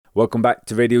Welcome back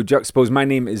to Radio Juxtapoz. My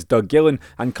name is Doug Gillen,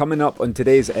 and coming up on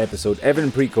today's episode, Evan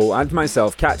Preco and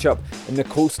myself catch up in the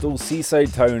coastal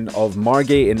seaside town of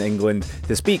Margate in England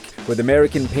to speak with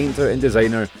American painter and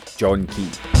designer Jon Key.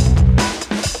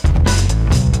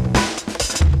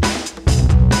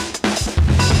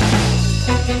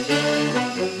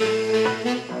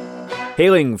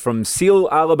 Hailing from Seal,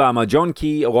 Alabama, Jon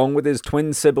Key, along with his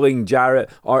twin sibling Jarrett,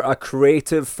 are a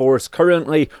creative force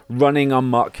currently running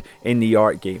amok in the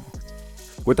art game.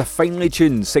 With a finely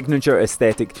tuned signature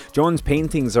aesthetic, Jon's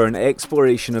paintings are an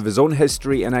exploration of his own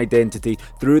history and identity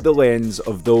through the lens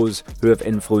of those who have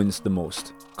influenced the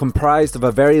most. Comprised of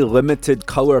a very limited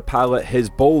colour palette,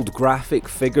 his bold graphic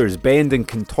figures bend and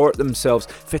contort themselves,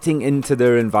 fitting into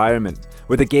their environment.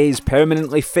 With a gaze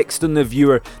permanently fixed on the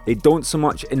viewer, they don't so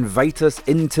much invite us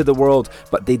into the world,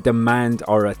 but they demand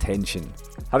our attention.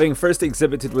 Having first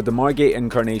exhibited with the Margate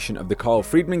incarnation of the Carl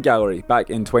Friedman Gallery back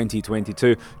in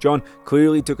 2022, Jon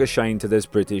clearly took a shine to this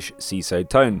British seaside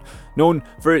town. Known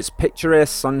for its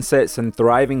picturesque sunsets and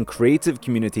thriving creative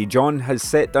community, Jon has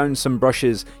set down some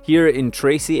brushes here in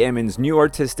Tracy Emin's new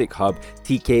artistic hub,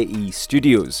 TKE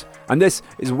Studios. And this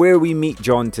is where we meet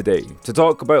Jon today, to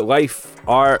talk about life,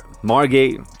 art,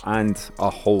 Margate, and a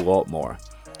whole lot more.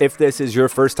 If this is your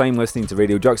first time listening to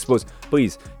Radio Juxtapoz,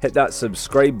 please hit that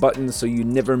subscribe button so you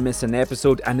never miss an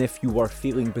episode. And if you are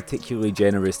feeling particularly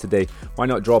generous today, why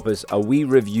not drop us a wee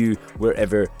review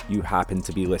wherever you happen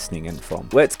to be listening in from.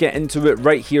 Let's get into it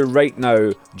right here, right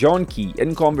now. Jon Key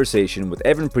in conversation with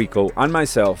Evan Preco and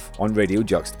myself on Radio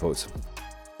Juxtapoz.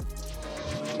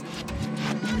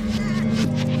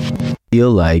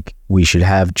 Feel like we should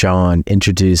have Jon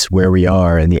introduce where we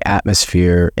are and the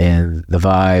atmosphere and the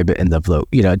vibe and the flow,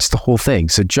 just the whole thing.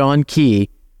 So Jon Key,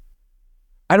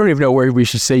 I don't even know where we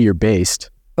should say you're based.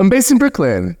 I'm based in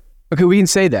Brooklyn. Okay, we can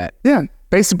say that. Yeah,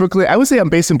 based in Brooklyn. I would say I'm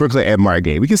based in Brooklyn and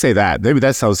Margate. We can say that. Maybe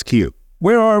that sounds cute.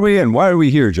 Where are we and why are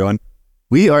we here, Jon?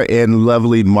 We are in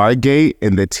lovely Margate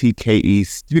in the TKE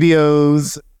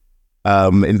Studios,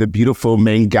 in the beautiful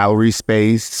main gallery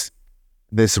space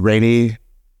this rainy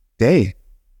day.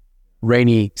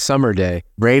 Rainy summer day.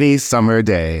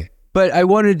 But I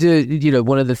wanted to,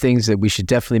 one of the things that we should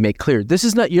definitely make clear,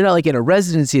 you're not like in a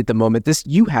residency at the moment.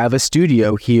 You have a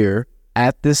studio here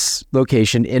at this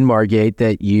location in Margate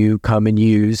that you come and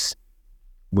use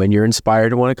when you're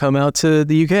inspired and want to come out to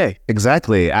the UK.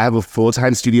 Exactly. I have a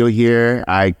full-time studio here.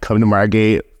 I come to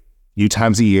Margate a few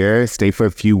times a year, stay for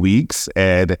a few weeks,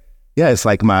 and yeah, it's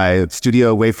like my studio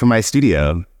away from my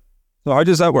studio. So how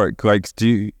does that work? Like,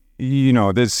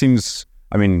 this seems,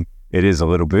 it is a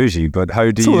little bougie, but how do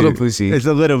It's a little bougie. It's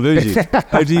a little bougie.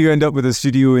 How do you end up with a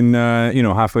studio in,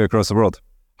 halfway across the world?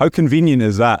 How convenient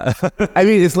is that?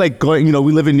 It's like going,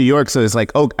 we live in New York, so it's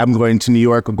like, I'm going to New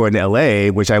York or going to LA,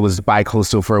 which I was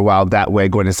bi-coastal for a while that way,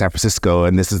 going to San Francisco.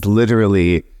 And this is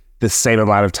literally the same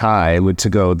amount of time to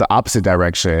go the opposite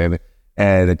direction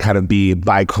and kind of be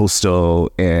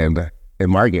bi-coastal in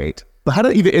Margate. But how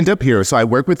did I even end up here? So I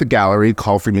work with the gallery,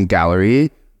 Carl Friedman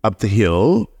Gallery, up the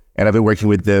hill, and I've been working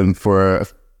with them for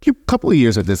a couple of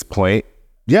years at this point.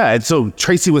 Yeah, and so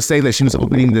Tracy was saying that she was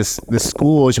opening this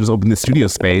school, she was opening this studio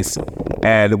space,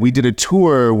 and we did a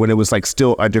tour when it was like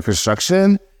still under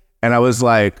construction, and I was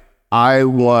like, I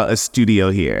want a studio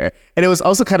here. And it was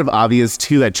also kind of obvious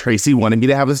too that Tracy wanted me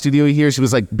to have a studio here. She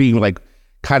was like being like,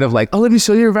 kind of like, oh, let me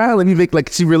show you around, let me make,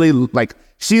 like, she really, like,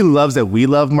 she loves that we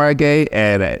love Margate,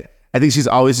 and I think she's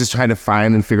always just trying to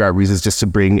find and figure out reasons just to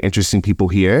bring interesting people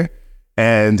here.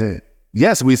 And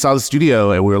yes, we saw the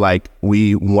studio and we were like,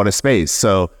 we want a space.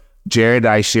 So Jared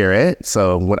and I share it.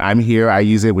 So when I'm here, I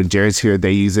use it. When Jared's here,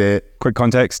 they use it. Quick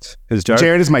context, is Jared?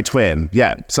 Jared is my twin.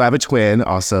 Yeah. So I have a twin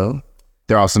also.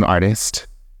 They're also an artist.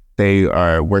 They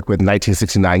work with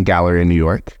 1969 Gallery in New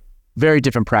York. Very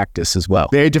different practice as well.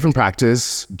 Very different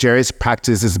practice. Jared's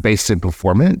practice is based in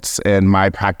performance and my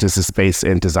practice is based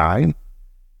in design,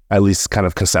 at least kind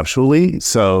of conceptually.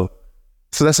 So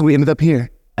that's how we ended up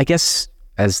here. I guess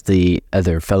as the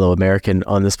other fellow American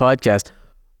on this podcast,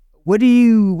 what do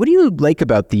you like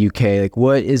about the UK? Like,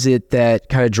 what is it that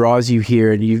kind of draws you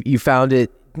here? And you found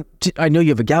it, I know you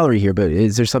have a gallery here, but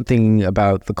is there something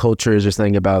about the culture? Is there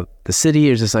something about the city?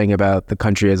 Or is there something about the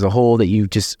country as a whole that you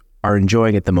just are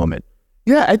enjoying at the moment?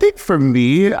 Yeah, I think for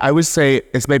me, I would say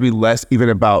it's maybe less even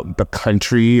about the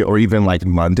country or even like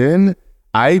London.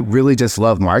 I really just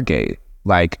love Margate.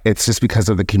 Like, it's just because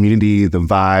of the community, the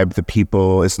vibe, the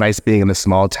people. It's nice being in a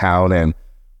small town and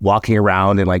walking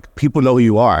around and like people know who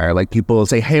you are. Like, people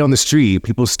say, hey, on the street,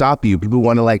 people stop you. People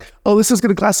want to like, oh, let's just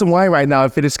get a glass of wine right now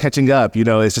and finish catching up.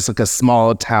 It's just like a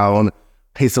small town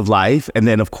pace of life. And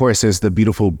then of course there's the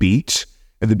beautiful beach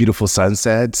and the beautiful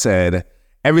sunsets. And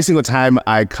every single time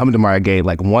I come to Margate,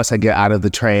 like once I get out of the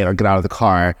train or get out of the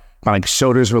car, my like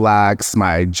shoulders relax,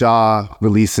 my jaw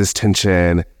releases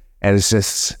tension, and it's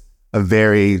just a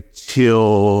very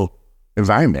chill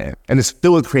environment. And it's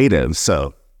filled with creatives,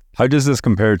 so. How does this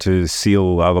compare to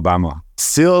Seal, Alabama?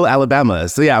 Seal, Alabama.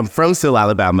 So yeah, I'm from Seal,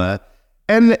 Alabama,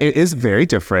 and it is very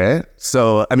different.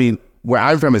 So, I mean, where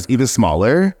I'm from is even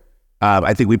smaller.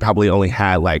 I think we probably only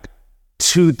had like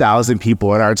 2,000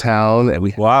 people in our town,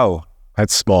 and Wow.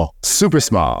 That's small. super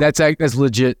small. That's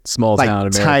legit small like town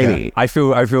America. tiny. I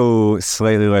feel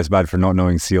slightly less bad for not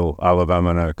knowing Seal,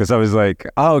 Alabama now, because I was like,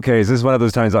 oh, okay, is this one of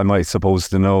those towns I'm like supposed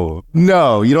to know?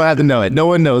 No, you don't have to know it. No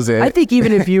one knows it. I think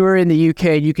even if you were in the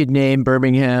UK, you could name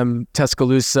Birmingham,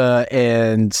 Tuscaloosa,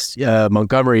 and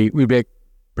Montgomery. We'd be like,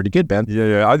 pretty good, man.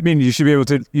 Yeah. I mean, you should be able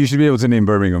to name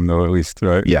Birmingham though, at least,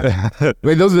 right? Yeah. I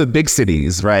mean, those are the big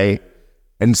cities, right?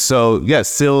 And so, yeah,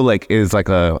 Seal like is like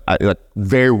a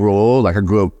very rural. Like I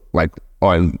grew up like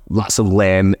on lots of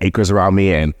land, acres around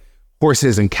me, and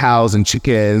horses and cows and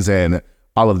chickens and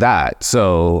all of that.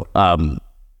 So,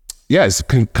 yeah, it's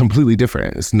completely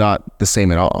different. It's not the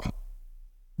same at all.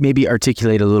 Maybe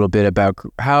articulate a little bit about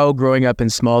how growing up in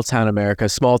small town America,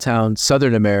 small town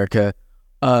Southern America,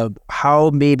 how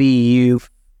maybe you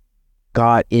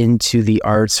got into the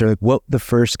arts, or like what the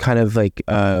first kind of like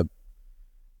how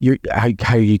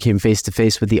you came face to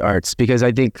face with the arts. Because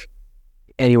I think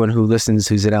anyone who listens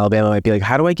who's in Alabama might be like,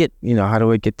 how do I get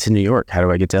to New York? How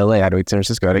do I get to LA? How do I get to San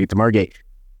Francisco? How do I get to Margate?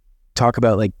 Talk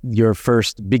about like your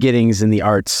first beginnings in the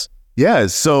arts. Yeah,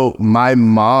 so my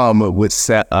mom would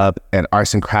set up an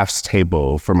arts and crafts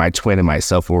table for my twin and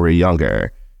myself when we were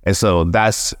younger. And so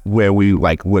that's where we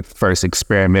like would first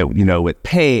experiment, with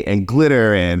paint and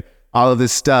glitter and all of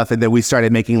this stuff. And then we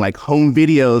started making like home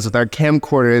videos with our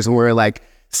camcorders, and we were like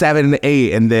 7 and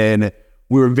 8. And then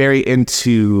we were very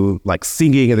into like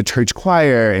singing in the church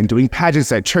choir and doing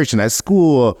pageants at church and at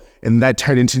school. And that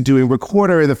turned into doing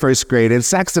recorder in the first grade, and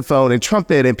saxophone and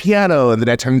trumpet and piano. And then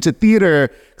that turned into theater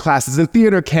classes and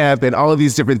theater camp and all of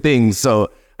these different things. So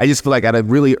I just feel like at a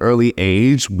really early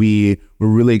age, we were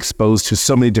really exposed to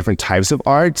so many different types of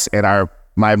arts. And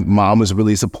my mom was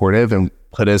really supportive and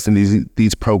put us in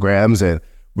these programs and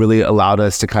really allowed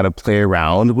us to kind of play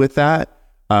around with that.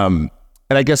 And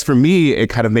I guess for me, it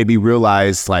kind of made me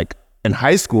realize like in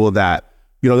high school that,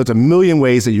 there's a million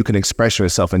ways that you can express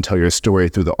yourself and tell your story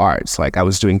through the arts. Like I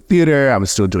was doing theater, I was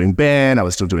still doing band, I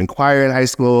was still doing choir in high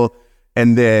school.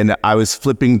 And then I was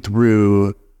flipping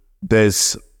through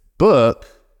this book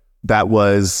that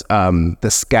was the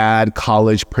SCAD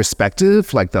college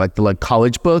perspective, like the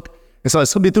college book. And so I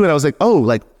was flipping through it, and I was like, oh,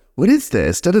 like, what is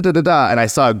this? And I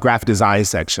saw a graphic design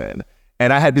section.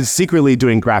 And I had been secretly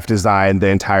doing graphic design the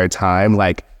entire time.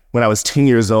 Like when I was 10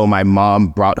 years old, my mom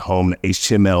brought home an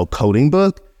HTML coding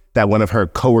book that one of her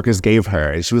coworkers gave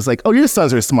her. And she was like, oh, your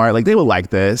sons are smart. Like they will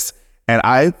like this. And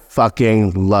I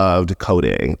fucking loved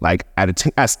coding. Like as a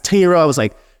 10-year-old, I was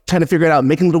like trying to figure it out,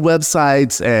 making little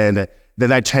websites. And then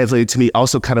that translated to me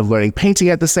also kind of learning painting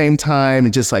at the same time,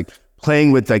 and just like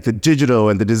playing with like the digital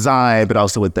and the design, but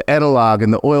also with the analog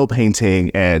and the oil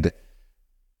painting. And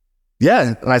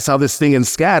yeah, and I saw this thing in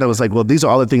SCAD. I was like, well, these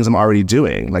are all the things I'm already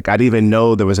doing. Like, I didn't even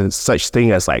know there was a such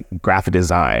thing as like graphic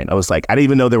design. I was like, I didn't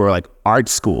even know there were like art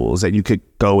schools that you could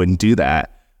go and do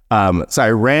that. So I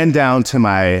ran down to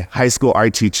my high school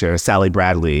art teacher, Sally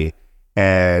Bradley,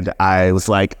 and I was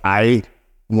like, I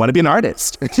want to be an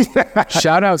artist.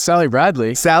 Shout out Sally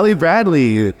Bradley. Sally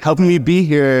Bradley helping me be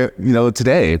here,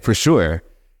 today for sure.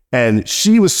 And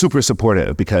she was super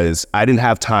supportive because I didn't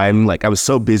have time. Like I was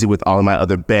so busy with all of my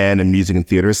other band and music and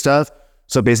theater stuff.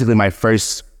 So basically my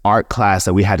first art class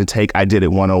that we had to take, I did it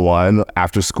 101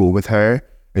 after school with her.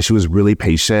 And she was really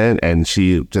patient, and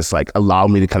she just like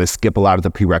allowed me to kind of skip a lot of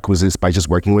the prerequisites by just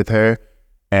working with her.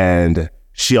 And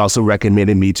she also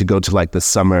recommended me to go to like the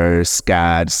summer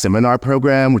SCAD seminar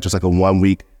program, which was like a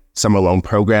 1-week summer long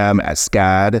program at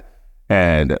SCAD.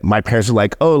 And my parents were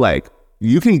like, oh, like,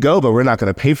 you can go, but we're not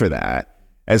going to pay for that.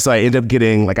 And so I ended up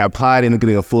I applied, ended up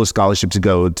getting a full scholarship to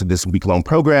go to this week-long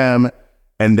program.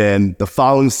 And then the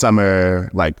following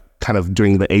summer, like kind of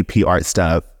during the AP art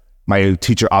stuff, my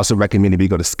teacher also recommended me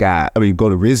go to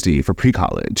RISD for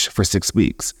pre-college for 6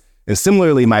 weeks. And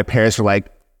similarly, my parents were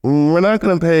like, we're not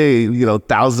going to pay,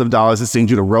 thousands of dollars to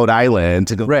send you to Rhode Island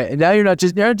to go. Right. And now you're not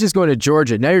just going to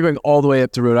Georgia. Now you're going all the way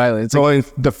up to Rhode Island. It's going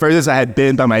the furthest I had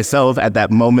been by myself at that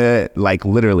moment, like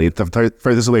literally the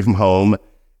furthest away from home.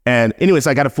 And anyways,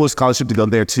 I got a full scholarship to go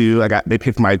there too. They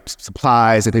paid for my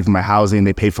supplies, they paid for my housing,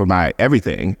 they paid for my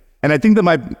everything. And I think that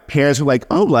my parents were like,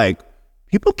 oh, like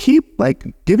people keep like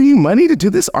giving you money to do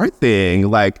this art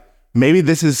thing. Like maybe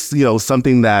this is,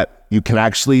 something that you can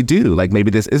actually do. Like maybe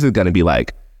this isn't going to be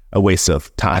like a waste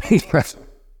of time.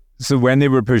 So when they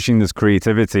were pushing this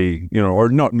creativity, or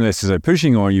not necessarily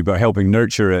pushing on you, but helping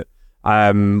nurture it,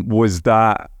 was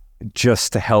that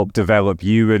just to help develop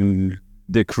you and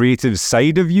the creative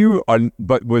side of you?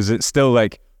 But was it still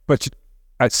like, but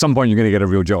at some point you're going to get a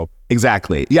real job?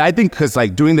 Exactly. Yeah, I think because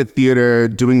like doing the theater,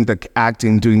 doing the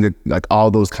acting, doing the like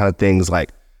all those kind of things,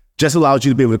 like just allows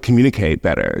you to be able to communicate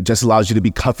better, just allows you to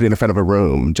be confident in front of a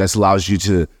room, just allows you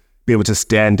to be able to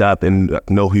stand up and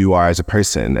know who you are as a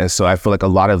person. And so I feel like a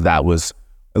lot of that was,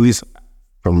 at least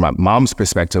from my mom's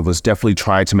perspective, was definitely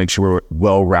trying to make sure we're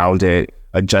well-rounded,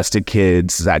 adjusted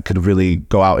kids that could really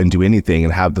go out and do anything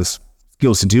and have the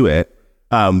skills to do it.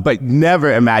 But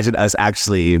never imagined us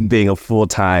actually being a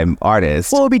full-time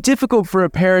artist. Well, it'd be difficult for a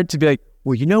parent to be like,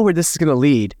 well, you know where this is going to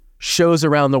lead? Shows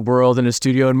around the world in a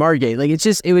studio in Margate. Like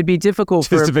it would be difficult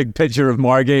just a big picture of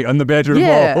Margate on the bedroom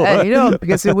wall. Yeah,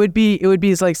 because it would be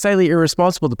like slightly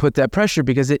irresponsible to put that pressure,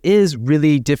 because it is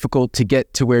really difficult to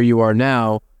get to where you are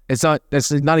now.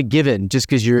 That's not a given. Just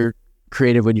because you're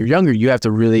creative when you're younger, you have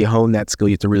to really hone that skill.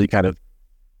 You have to really kind of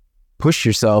push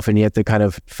yourself, and you have to kind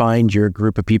of find your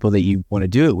group of people that you want to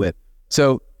do it with.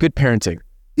 So good parenting.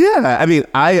 Yeah, I mean,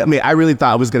 I really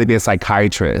thought I was going to be a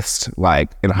psychiatrist, like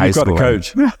in high school. You've got a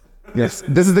coach. Yes,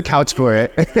 this is the couch for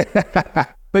it.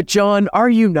 But Jon, are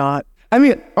you not? I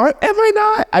mean, am I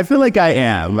not? I feel like I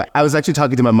am. I was actually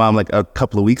talking to my mom like a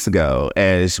couple of weeks ago,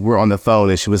 and we're on the phone,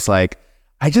 and she was like,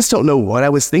 I just don't know what I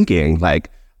was thinking.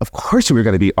 Like, of course you were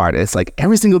going to be artists. Like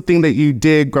every single thing that you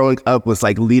did growing up was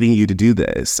like leading you to do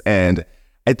this. And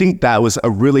I think that was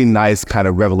a really nice kind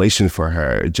of revelation for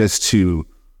her, just to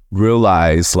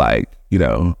realize like,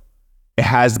 it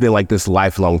has been like this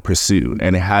lifelong pursuit,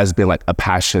 and it has been like a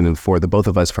passion for the both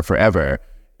of us for forever.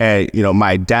 And,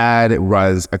 my dad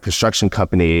runs a construction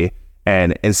company,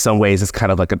 and in some ways it's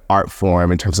kind of like an art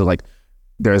form in terms of like,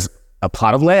 there's a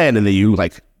plot of land and then you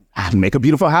like make a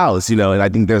beautiful house, and I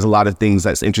think there's a lot of things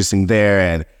that's interesting there.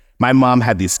 And my mom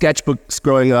had these sketchbooks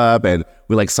growing up, and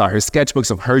we like saw her sketchbooks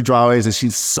of her drawings, and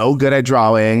she's so good at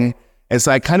drawing. And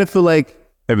so I kind of feel like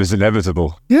it was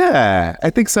inevitable. Yeah, I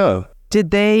think so.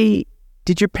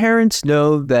 Did your parents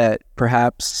know that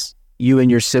perhaps you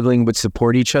and your sibling would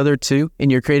support each other too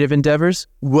in your creative endeavors?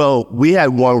 Well, we had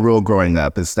one rule growing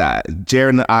up, is that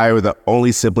Jared and I were the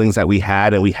only siblings that we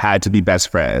had, and we had to be best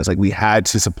friends. Like we had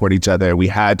to support each other. We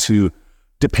had to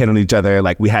depend on each other.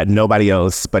 Like we had nobody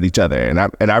else but each other.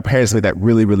 And our parents made that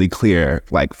really, really clear,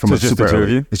 like from so a super early. Of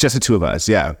you? It's just the two of us.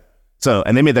 Yeah. So,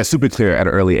 and they made that super clear at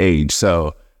an early age.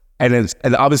 So, and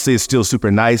obviously it's still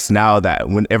super nice now that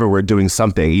whenever we're doing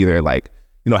something, either like,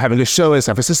 having a show in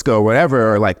San Francisco or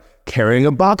whatever, or like carrying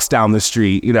a box down the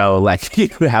street, like you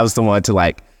have someone to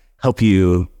like help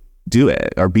you do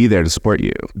it or be there to support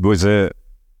you. Was it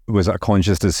a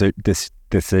conscious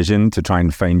decision to try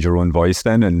and find your own voice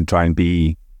then and try and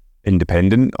be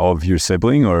independent of your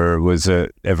sibling, or was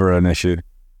it ever an issue?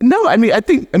 No, I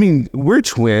mean, we're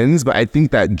twins, but I think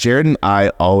that Jared and I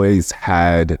always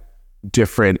had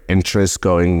different interests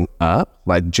going up.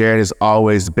 Like Jared has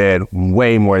always been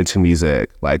way more into music,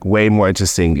 like way more into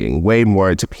singing, way more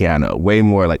into piano, way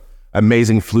more like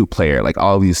amazing flute player, like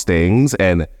all these things.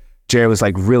 And Jared was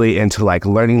like really into like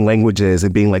learning languages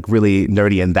and being like really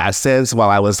nerdy in that sense,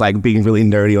 while I was like being really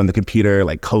nerdy on the computer,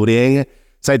 like coding.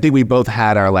 So I think we both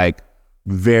had our like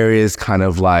various kind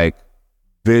of like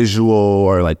visual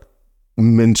or like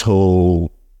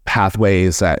mental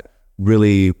pathways that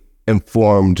really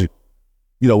informed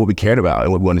what we cared about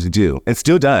and what we wanted to do, and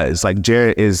still does. Like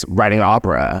Jared is writing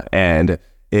opera and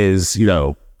is,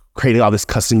 creating all this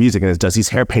custom music, and does these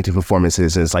hair painting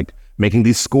performances, and it's like making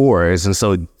these scores. And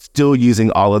so still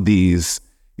using all of these,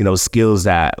 skills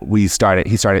that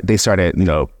they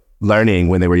started, learning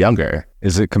when they were younger.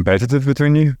 Is it competitive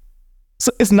between you?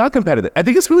 So it's not competitive. I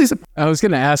think it's really... I was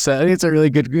going to ask that. I think it's a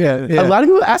really good... Yeah. A lot of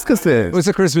people ask us this. What's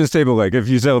the Christmas table like? If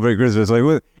you celebrate Christmas, like,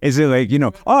 what is it like?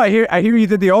 I hear you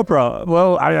did the opera.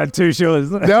 Well, I had 2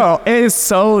 shows. No, it's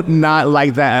so not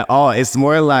like that at all. It's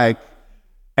more like,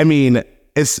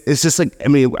 it's just like,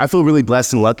 I feel really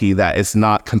blessed and lucky that it's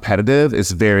not competitive. It's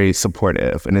very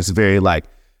supportive, and it's very like,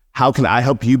 how can I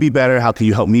help you be better? How can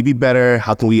you help me be better?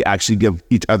 How can we actually give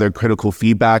each other critical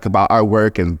feedback about our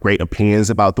work and great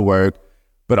opinions about the work?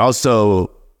 But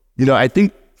also, I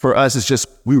think for us, it's just,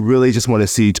 we really just want to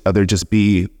see each other just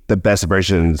be the best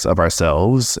versions of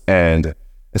ourselves. And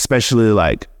especially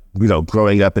like,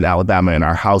 growing up in Alabama in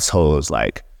our households,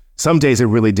 like some days it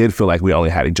really did feel like we only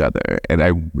had each other, and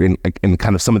in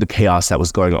kind of some of the chaos that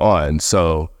was going on.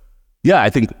 So yeah, I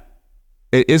think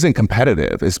it isn't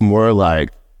competitive. It's more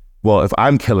like, well, if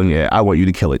I'm killing it, I want you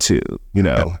to kill it too, you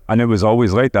know? And it was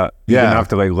always like that. You Yeah. didn't have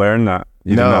to like learn that.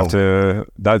 You didn't have to,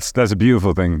 that's a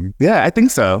beautiful thing. Yeah, I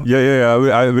think so. Yeah.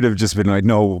 I would have just been like,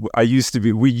 no, we used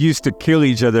to kill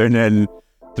each other, and then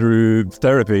through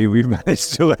therapy, we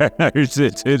managed to learn how to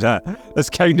do that. That's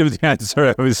kind of the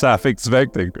answer I was half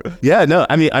expecting. Yeah, no,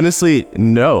 I mean, honestly,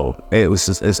 no.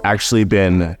 It's actually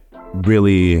been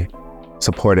really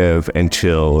supportive and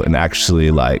chill, and actually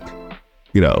like,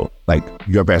 you know, like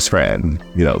your best friend,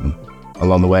 you know,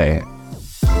 along the way.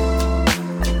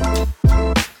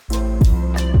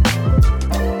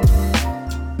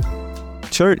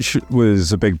 Church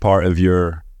was a big part of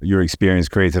your experience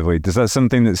creatively. Is that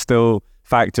something that still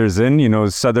factors in? You know,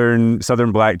 Southern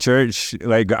Black church.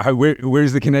 Like,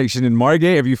 where's the connection in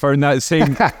Margate? Have you found that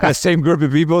same group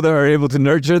of people that are able to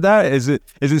nurture that? Is it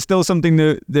still something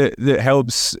that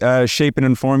helps shape and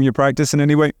inform your practice in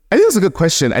any way? I think that's a good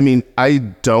question. I mean, I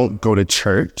don't go to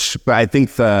church, but I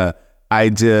think the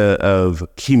idea of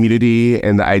community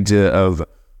and the idea of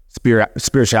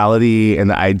spirituality and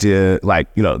the idea, like,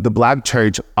 you know, the Black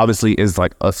church obviously is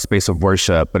like a space of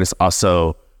worship, but it's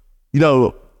also, you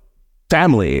know,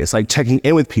 family. It's like checking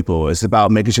in with people. It's about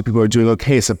making sure people are doing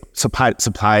okay,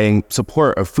 supplying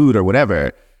support or food or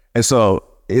whatever. And so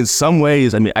in some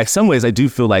ways, I do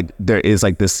feel like there is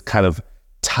like this kind of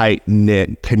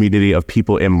tight-knit community of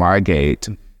people in Margate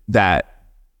that,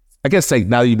 I guess, like,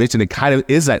 now that you mentioned, it kind of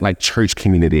is that like church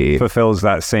community. Fulfills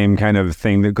that same kind of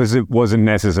thing, because it wasn't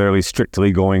necessarily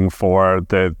strictly going for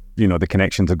the, you know, the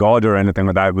connection to God or anything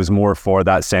like that. It was more for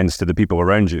that sense to the people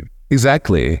around you.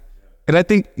 Exactly. And I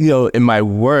think, you know, in my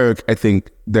work, I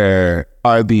think there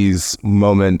are these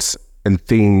moments and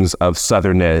themes of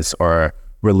Southernness or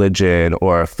religion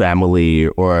or family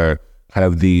or kind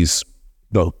of these,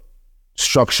 you know,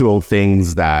 structural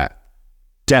things that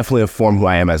definitely inform who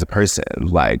I am as a person.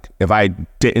 Like, if I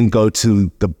didn't go to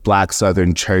the Black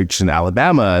Southern church in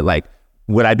Alabama, like,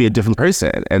 would I be a different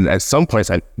person? And at some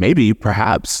points, maybe,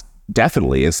 perhaps,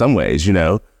 definitely in some ways, you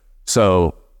know?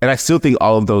 So, and I still think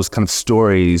all of those kind of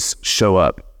stories show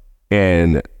up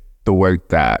in the work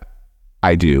that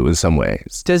I do in some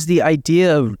ways. Does the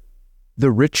idea of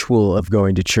the ritual of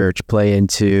going to church play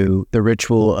into the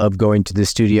ritual of going to the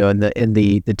studio and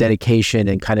the dedication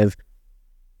and kind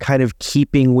of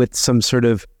keeping with some sort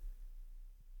of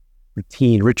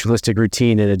ritualistic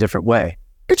routine in a different way?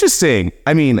 Interesting.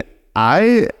 I mean,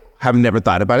 I have never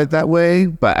thought about it that way,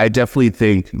 but I definitely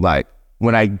think, like,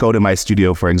 when I go to my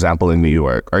studio, for example, in New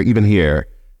York, or even here,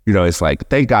 you know, it's like,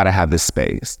 thank God I have this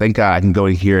space. Thank God I can go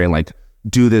in here and like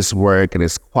do this work, and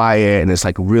it's quiet, and it's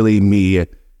like really me,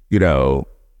 you know,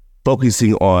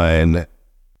 focusing on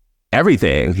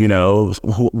everything, you know,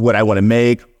 what I want to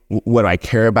make, what I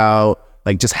care about,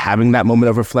 like just having that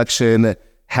moment of reflection,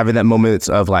 having that moment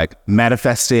of like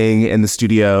manifesting in the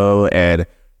studio and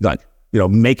like, you know,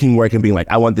 making work and being like,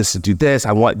 I want this to do this.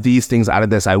 I want these things out of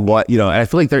this. I want, you know, and I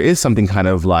feel like there is something kind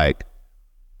of like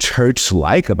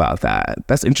church-like about that.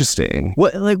 That's interesting.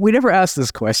 Well, like, we never asked this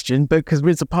question, but because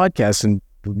it's a podcast and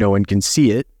no one can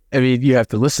see it, I mean, you have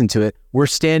to listen to it. We're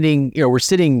sitting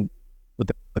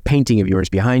with a painting of yours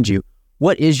behind you.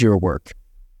 What is your work?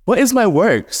 What is my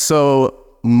work? So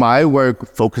my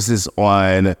work focuses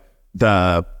on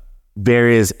the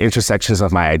various intersections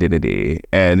of my identity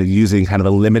and using kind of a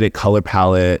limited color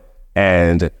palette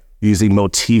and using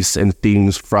motifs and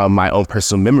themes from my own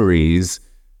personal memories.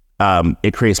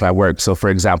 It creates my work. So for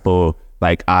example,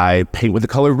 like, I paint with the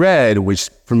color red, which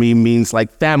for me means like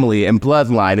family and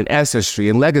bloodline and ancestry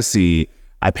and legacy.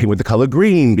 I paint with the color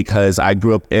green because I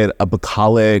grew up in a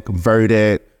bucolic,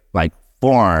 verdant, like,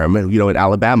 farm, you know, in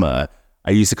Alabama.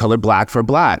 I use the color black for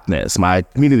blackness, my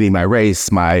community, my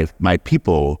race, my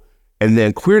people. And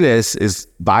then queerness is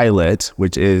violet,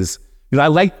 which is, you know, I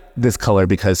like this color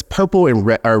because purple and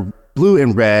red, or blue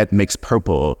and red makes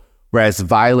purple, whereas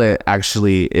violet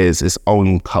actually is its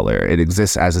own color. It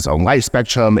exists as its own light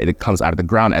spectrum, and it comes out of the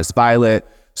ground as violet.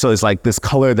 So it's like this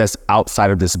color that's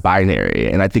outside of this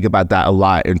binary. And I think about that a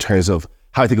lot in terms of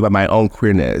how I think about my own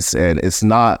queerness. And it's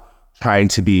not trying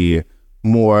to be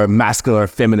more masculine or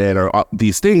feminine or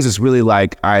these things. It's really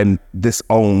like, I'm this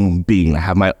own being. I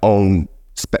have my own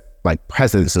like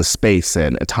presence and space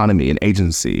and autonomy and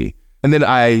agency. And then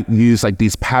I use like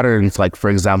these patterns, like, for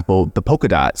example, the polka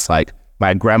dots. Like,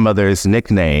 my grandmother's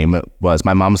nickname was,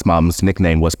 my mom's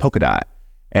nickname was Polka Dot.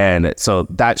 And so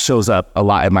that shows up a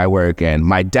lot in my work. And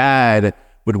my dad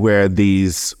would wear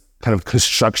these kind of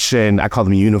construction, I call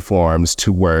them uniforms,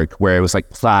 to work, where it was like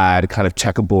plaid, kind of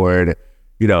checkerboard,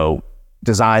 you know,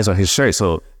 designs on his shirt.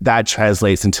 So that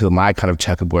translates into my kind of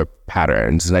checkerboard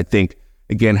patterns. And I think,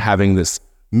 again, having this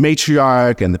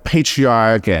matriarch and the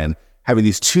patriarch and having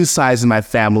these two sides in my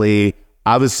family.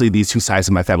 Obviously, these two sides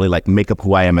of my family like make up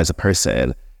who I am as a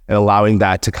person, and allowing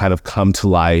that to kind of come to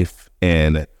life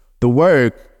in the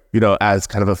work, as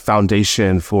kind of a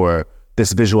foundation for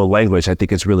this visual language. I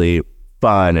think it's really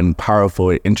fun and powerful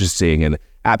and interesting and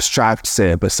abstracts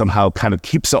it, but somehow kind of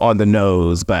keeps it on the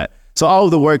nose. But so all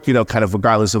of the work, kind of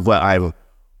regardless of what I'm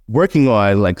working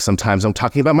on, like sometimes I'm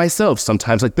talking about myself.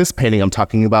 Sometimes like this painting, I'm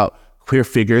talking about queer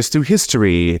figures through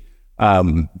history.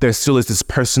 There still is this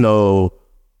personal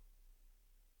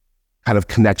kind of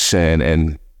connection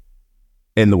and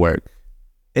in the work.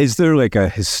 Is there like a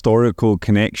historical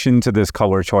connection to this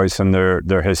color choice and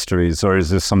their histories, or is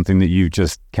this something that you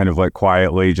just kind of like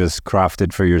quietly just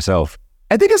crafted for yourself?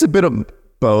 I think it's a bit of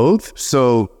both.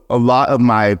 So a lot of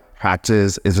my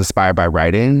practice is inspired by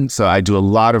writing. So I do a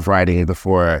lot of writing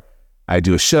before I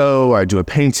do a show or I do a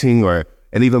painting,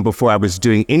 and even before I was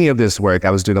doing any of this work,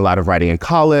 I was doing a lot of writing in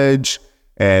college.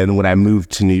 And when I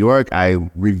moved to New York, I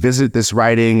revisited this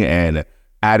writing and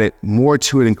added more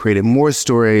to it and created more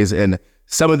stories. And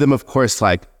some of them, of course,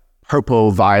 like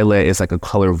purple, violet is like a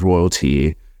color of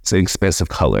royalty. It's an expensive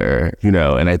color,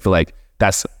 and I feel like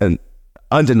that's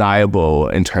undeniable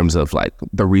in terms of like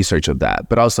the research of that.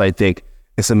 But also I think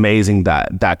it's amazing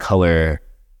that that color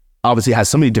obviously has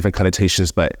so many different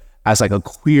connotations, but as like a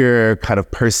queer kind of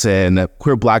person, a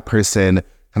queer Black person,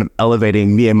 kind of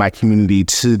elevating me and my community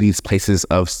to these places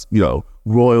of,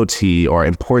 royalty or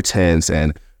importance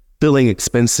and feeling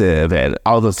expensive and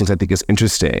all those things I think is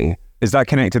interesting. Is that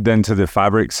connected then to the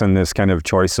fabrics and this kind of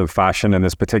choice of fashion and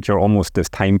this particular, almost this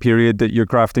time period that you're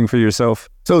crafting for yourself?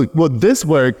 So, well, this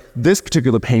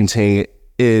particular painting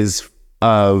is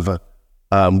of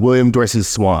William Dorsey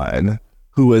Swan,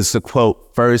 who was the,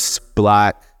 quote, first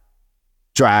Black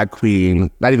drag queen,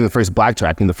 not even the first Black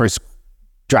drag queen, the first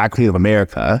drag queen of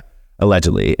America,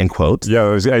 allegedly, in quotes.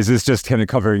 Yeah, is this just kind of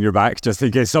covering your back, just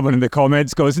in case someone in the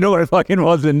comments goes, no, it fucking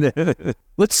wasn't?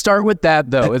 Let's start with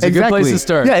that, though. It's a good place to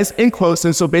start. Yeah, it's in quotes.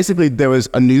 And so basically there was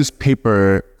a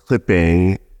newspaper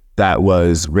clipping that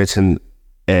was written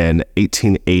in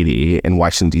 1880 in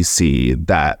Washington, D.C.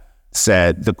 that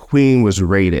said the Queen was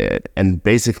raided, and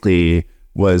basically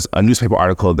was a newspaper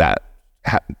article that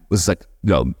was like,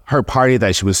 her party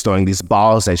that she was throwing, these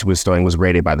balls that she was throwing, was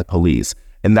raided by the police.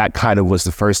 And that kind of was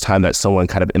the first time that someone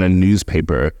kind of in a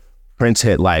newspaper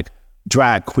printed like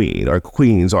drag queen or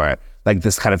queens or like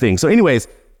this kind of thing. So anyways,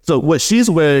 so what she's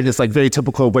wearing is like very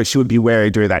typical of what she would be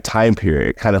wearing during that time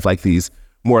period, kind of like these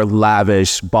more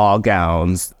lavish ball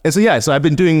gowns. And so, yeah, so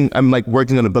I'm like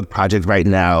working on a book project right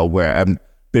now where I've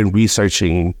been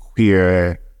researching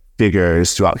queer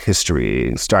figures throughout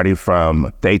history, starting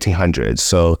from the 1800s.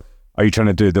 So are you trying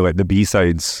to do the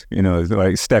B-sides,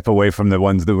 like step away from the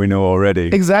ones that we know already?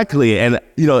 Exactly. And,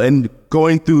 and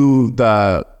going through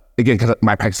again, because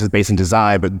my practice is based in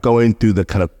design, but going through the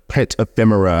kind of print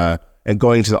ephemera and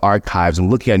going to the archives and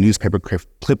looking at newspaper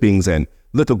clippings and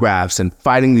lithographs and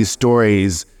finding these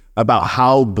stories about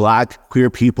how Black queer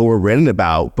people were written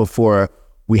about before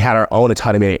we had our own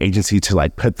autonomy and agency to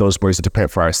like put those words into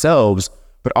print for ourselves,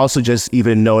 but also just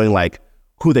even knowing like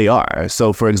who they are.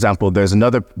 So for example, there's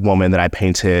another woman that I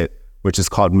painted, which is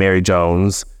called Mary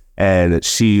Jones. And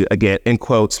she, again, in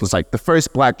quotes, was like the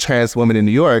first Black trans woman in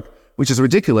New York, which is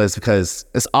ridiculous because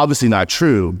it's obviously not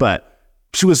true, but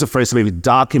she was the first to maybe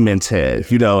document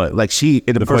it, like she...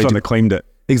 The first one that claimed it.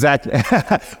 Exactly.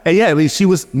 And yeah, I mean, she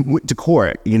went to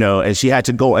court, and she had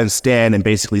to go and stand and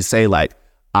basically say like,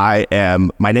 my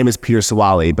name is Peter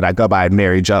Sawali, but I go by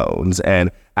Mary Jones, and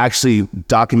actually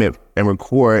document and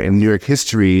record in New York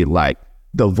history, like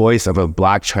the voice of a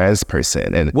Black trans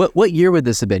person. And what year would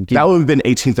this have been? That would have been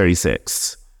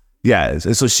 1836. Yes.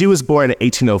 And so she was born in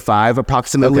 1805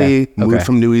 approximately, moved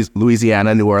from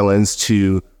Louisiana, New Orleans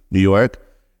to New York.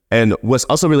 And what's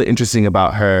also really interesting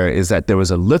about her is that there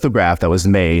was a lithograph that was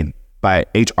made by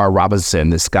H.R. Robinson,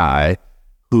 this guy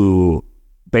who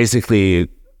basically,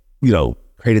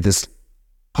 created this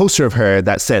poster of her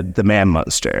that said the man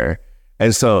monster.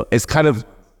 And so it's kind of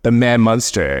the man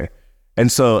monster.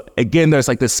 And so again, there's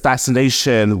like this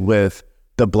fascination with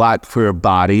the Black queer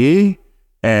body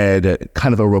and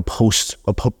kind of a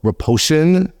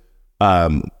repulsion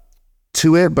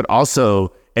to it, but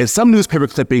also in some newspaper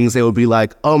clippings, they would be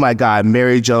like, oh my God,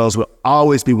 Mary Jones will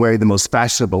always be wearing the most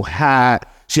fashionable hat.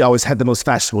 She always had the most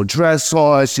fashionable dress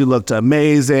on. She looked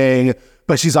amazing,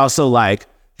 but she's also like,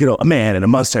 a man and a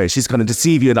monster. She's going to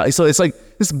deceive you. So it's like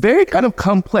this very kind of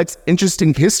complex,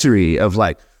 interesting history of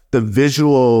like the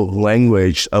visual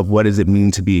language of what does it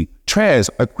mean to be trans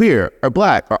or queer or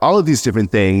Black or all of these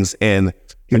different things in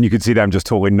And you could see them just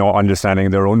totally not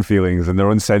understanding their own feelings and their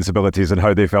own sensibilities and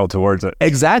how they felt towards it.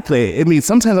 Exactly. I mean,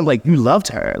 sometimes I'm like, you loved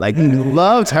her. Like, you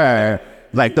loved her.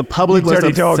 Like, the public was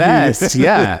dirty dog, obsessed.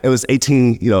 Yeah. It was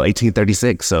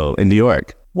 1836, so in New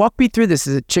York. Walk me through this.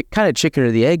 Is a kind of chicken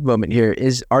or the egg moment here.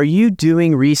 Are you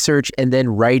doing research and then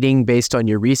writing based on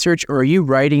your research, or are you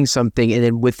writing something and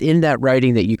then within that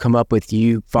writing that you come up with,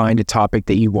 you find a topic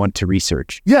that you want to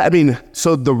research? Yeah, I mean,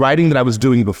 so the writing that I was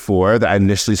doing before that I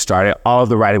initially started, all of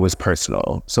the writing was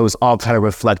personal. So it was all kind of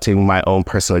reflecting my own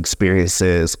personal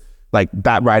experiences. Like,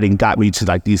 that writing got me to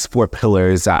like these 4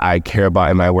 pillars that I care about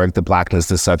in my work: the Blackness,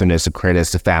 the Southernness, the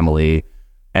queerness, the family.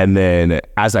 And then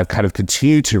as I've kind of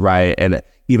continued to write and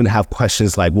even have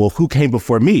questions like, well, who came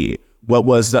before me? What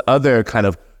was the other kind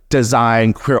of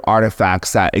design queer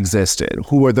artifacts that existed?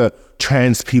 Who were the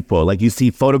trans people? Like, you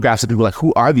see photographs of people, like,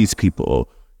 who are these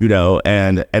people? You know,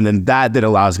 and then that then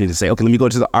allows me to say, okay, let me go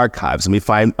to the archives, let me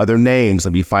find other names,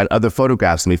 let me find other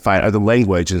photographs, let me find other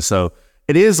language. And so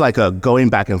it is like a going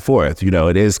back and forth, you know,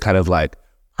 it is kind of like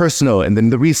personal and then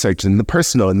the research and the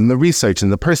personal and then the research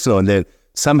and the personal. And then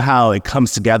somehow it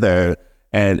comes together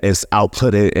and is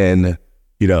outputted in,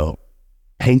 you know,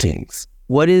 paintings.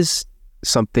 What is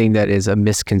something that is a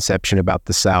misconception about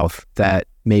the South that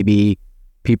maybe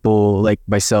people like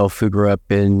myself who grew up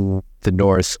in the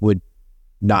North would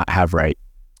not have right?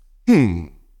 I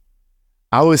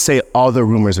always say all the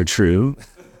rumors are true.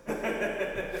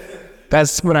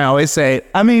 That's what I always say.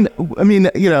 I mean,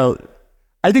 you know,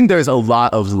 I think there's a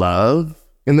lot of love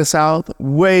in the South,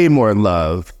 way more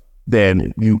love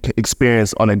than you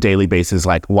experience on a daily basis,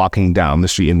 like walking down the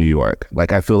street in New York.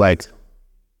 Like, I feel like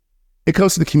it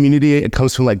comes to the community. It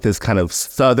comes from like this kind of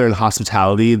Southern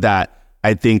hospitality that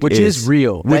I think which is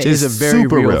real. Which is a very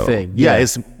super real thing. Yeah,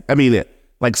 it's. I mean,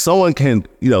 like, someone can,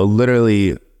 you know,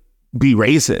 literally be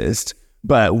racist,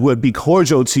 but would be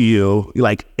cordial to you,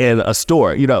 like in a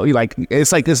store. You know, like,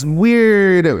 it's like this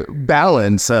weird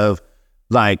balance of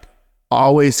like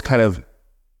always kind of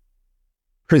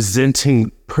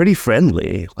presenting pretty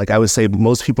friendly. Like, I would say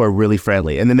most people are really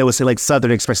friendly. And then they would say like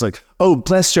Southern expressions like, oh,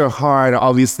 bless your heart,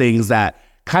 all these things that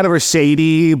kind of are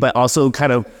shady, but also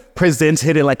kind of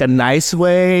presented in like a nice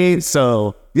way.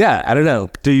 So yeah, I don't know.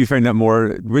 Do you find that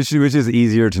more, which is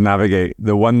easier to navigate?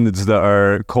 The ones that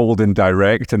are cold and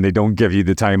direct and they don't give you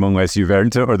the time unless you've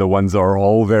earned it, or the ones that are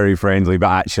all very friendly, but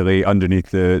actually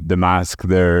underneath the mask,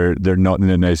 they're not in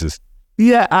the nicest?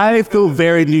 Yeah, I feel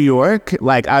very New York.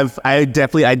 Like, I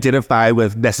definitely identify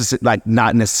with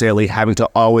not necessarily having to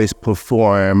always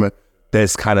perform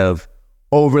this kind of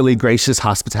overly gracious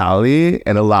hospitality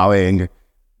and allowing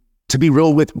to be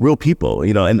real with real people,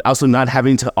 you know, and also not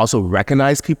having to also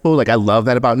recognize people. Like, I love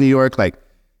that about New York. Like,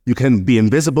 you can be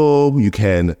invisible, you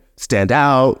can stand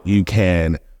out, you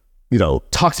can, you know,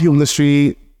 talk to people in the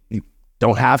street. You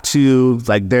don't have to,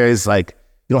 like, there's like,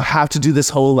 you don't have to do this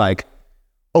whole like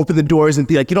open the doors and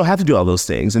be like, you don't have to do all those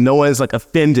things. And no one's like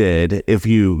offended if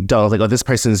you don't, like, oh, this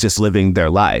person is just living their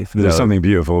life. There's something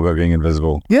beautiful about being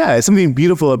invisible. Yeah, it's something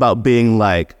beautiful about being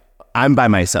like, I'm by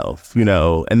myself, you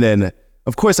know. And then,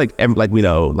 of course, like we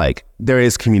know, like, there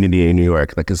is community in New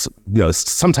York. Like, it's, you know,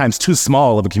 sometimes too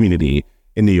small of a community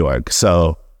in New York.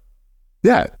 So,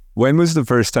 yeah. When was the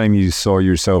first time you saw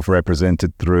yourself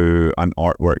represented through an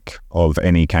artwork of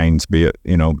any kind, be it,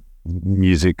 you know,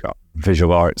 music,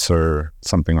 visual arts, or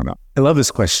something like that? I love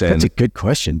this question. That's a good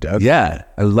question, Doug. Yeah,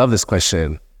 I love this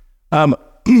question.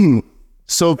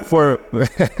 So for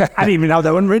I didn't even have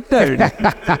that one written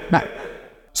down.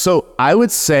 So I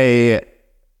would say,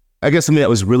 I guess something that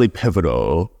was really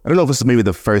pivotal, I don't know if this is maybe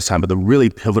the first time, but the really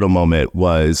pivotal moment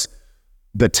was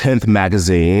the 10th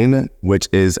magazine, which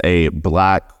is a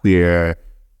Black queer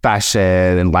fashion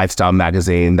and lifestyle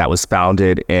magazine that was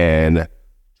founded in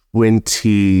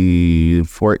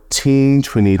 2014,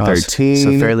 2013.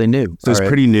 So fairly new. So it's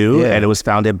pretty new. Yeah. And it was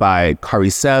founded by Kari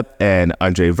Sepp and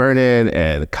Andre Vernon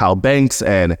and Kyle Banks.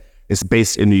 And it's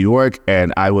based in New York.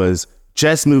 And I was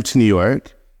just moved to New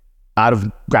York out of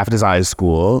graphic design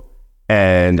school.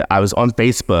 And I was on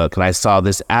Facebook and I saw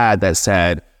this ad that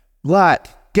said, Black,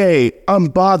 gay,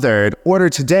 unbothered, order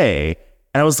today.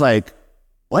 And I was like,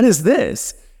 what is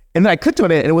this? And then I clicked on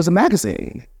it and it was a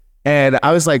magazine. And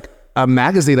I was like, a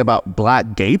magazine about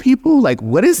Black gay people? Like,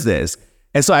 what is this?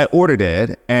 And so I ordered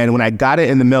it. And when I got it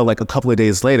in the mail, like a couple of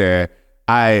days later,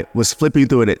 I was flipping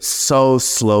through it so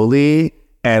slowly.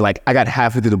 And like, I got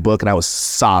halfway through the book and I was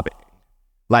sobbing.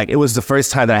 Like, it was the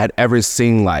first time that I had ever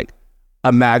seen like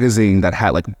a magazine that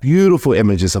had like beautiful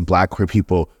images of Black queer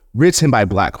people, written by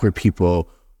Black queer people,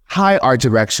 high art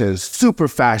directions, super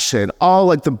fashion, all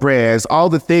like the brands, all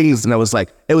the things. And I was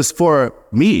like, it was for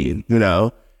me, you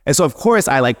know? And so, of course,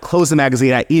 I like closed the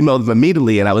magazine. I emailed them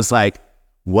immediately, and I was like,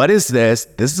 what is this?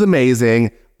 This is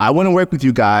amazing. I want to work with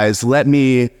you guys. Let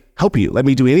me help you. Let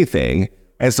me do anything.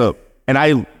 And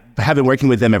I have been working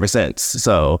with them ever since.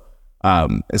 So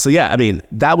yeah, I mean,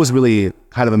 that was really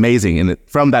kind of amazing. And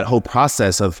from that whole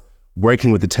process of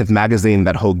working with the 10th magazine,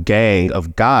 that whole gang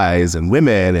of guys and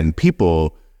women and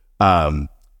people, I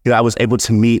was able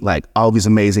to meet like all these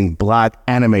amazing Black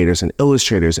animators and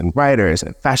illustrators and writers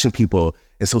and fashion people.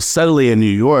 And so suddenly in New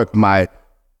York, my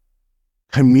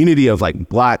community of like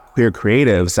Black queer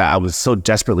creatives that I was so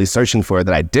desperately searching for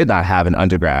that I did not have in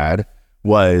undergrad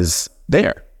was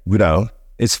there,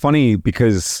 It's funny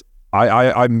because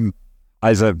I'm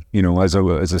as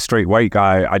a straight white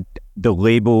guy, the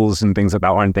labels and things like that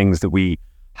aren't things that we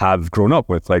have grown up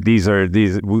with. Like these,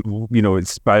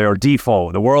 it's by our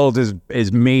default. The world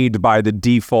is made by the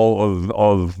default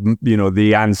of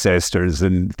the ancestors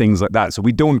and things like that. So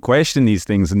we don't question these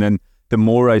things. And then the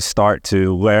more I start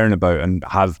to learn about and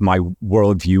have my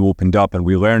worldview opened up, and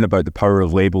we learn about the power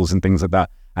of labels and things like that,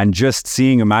 and just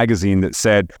seeing a magazine that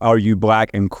said, are you Black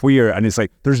and queer? And it's like,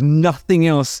 there's nothing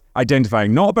else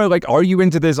identifying. Not about like, are you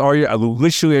into this? Are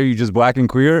you just Black and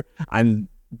queer? And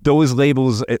those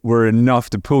labels were enough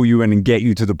to pull you in and get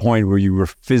you to the point where you were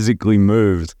physically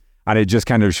moved. And it just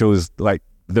kind of shows like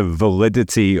the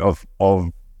validity of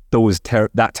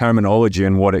that terminology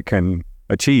and what it can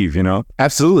achieve,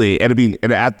 Absolutely. And I mean,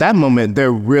 and at that moment,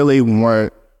 there really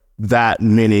weren't that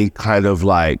many kind of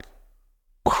like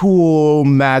cool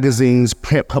magazines,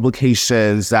 print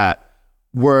publications that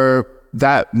were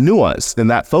that nuanced and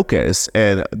that focused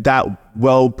and that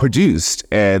well produced,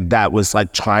 and that was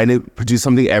like trying to produce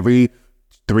something every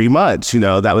 3 months,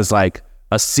 that was like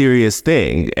a serious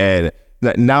thing. And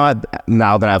now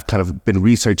that I've kind of been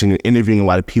researching and interviewing a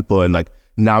lot of people, and like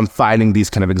now I'm finding these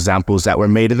kind of examples that were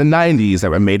made in the 90s, that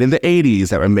were made in the 80s,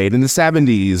 that were made in the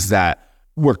 70s, that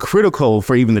were critical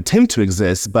for even the attempt to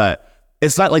exist. But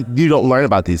it's not like you don't learn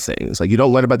about these things. Like you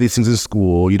don't learn about these things in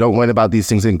school. You don't learn about these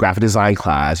things in graphic design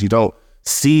class. You don't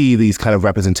see these kind of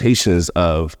representations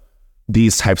of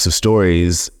these types of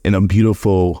stories in a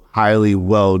beautiful, highly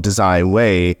well-designed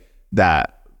way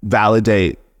that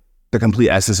validate the complete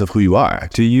essence of who you are.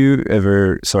 Do you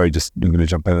ever, I'm going to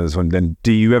jump into this one then.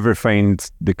 Do you ever find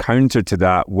the counter to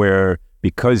that where,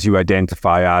 because you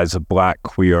identify as a Black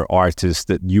queer artist,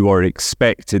 that you are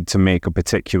expected to make a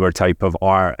particular type of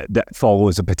art that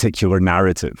follows a particular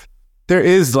narrative? There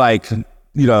is like,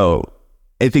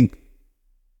 I think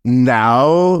now,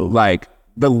 like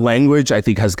the language I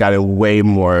think has gotten way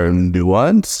more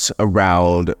nuanced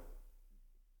around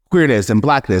queerness and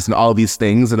Blackness and all these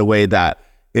things in a way that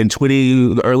in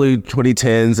the early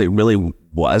 2010s, it really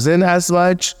wasn't as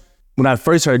much. When I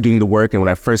first started doing the work and when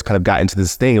I first kind of got into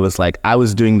this thing, it was like I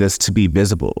was doing this to be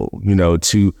visible,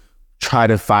 to try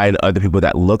to find other people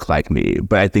that look like me.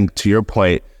 But I think to your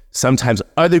point, sometimes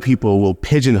other people will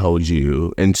pigeonhole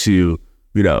you into,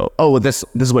 this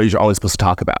is what you're only supposed to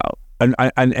talk about.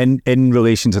 And in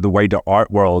relation to the wider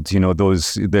art world,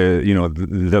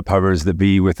 the powers that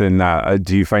be within that,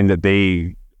 do you find that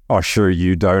they usher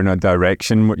you down a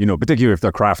direction, particularly if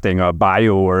they're crafting a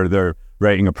bio or they're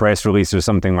writing a press release or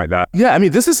something like that? Yeah, I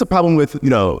mean, this is the problem with,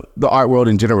 the art world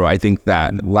in general. I think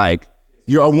that, like,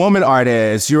 you're a woman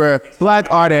artist, you're a Black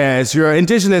artist, you're an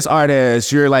Indigenous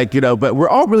artist, you're like, but we're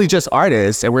all really just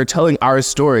artists, and we're telling our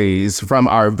stories from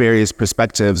our various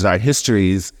perspectives, our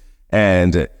histories.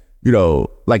 And,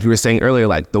 like you were saying earlier,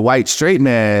 like the white straight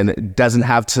man doesn't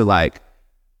have to like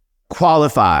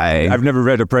qualify. I've never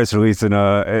read a press release from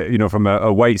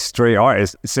a white straight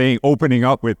artist opening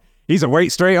up with, he's a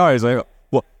white straight artist. Like,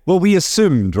 well, we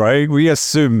assumed, right? We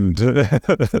assumed.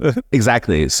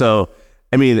 Exactly. So,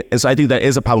 I mean, and so I think that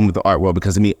is a problem with the art world,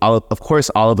 because I mean, of course,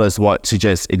 all of us want to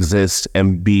just exist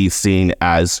and be seen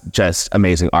as just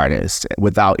amazing artists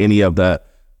without any of the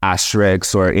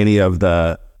asterisks or any of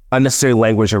the unnecessary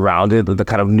language around it, the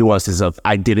kind of nuances of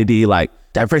identity, like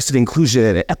diversity,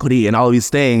 inclusion, and equity, and all of these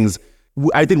things.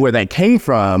 I think where that came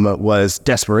from was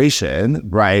desperation,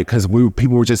 right? Because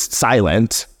people were just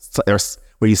silent.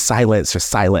 Were you silenced or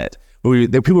silent?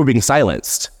 People were being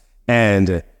silenced.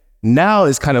 And now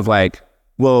it's kind of like,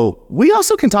 well, we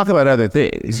also can talk about other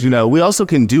things. We also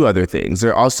can do other things.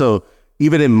 There are also,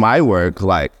 even in my work,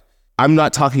 like, I'm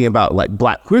not talking about like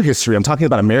Black queer history. I'm talking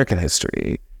about American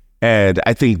history. And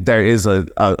I think there is a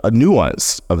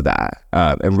nuance of that,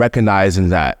 and recognizing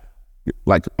that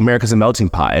like America's a melting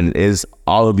pot, and it is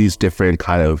all of these different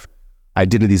kind of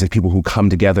identities and people who come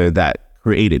together that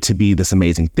create it to be this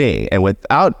amazing thing. And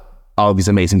without all of these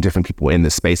amazing different people in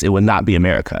this space, it would not be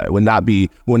America. It would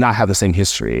not have the same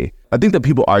history. I think that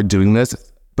people are doing this.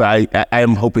 but I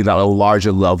am hoping that on a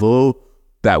larger level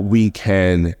that we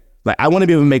can, like, I want to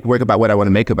be able to make work about what I want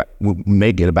to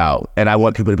make it about. And I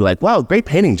want people to be like, wow, great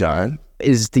painting, Jon.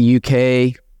 Is the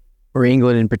UK or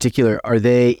England in particular, are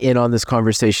they in on this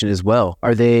conversation as well?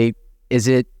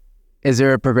 Is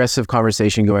there a progressive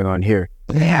conversation going on here?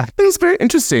 Yeah, I think it's very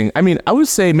interesting. I mean, I would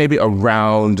say maybe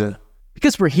around...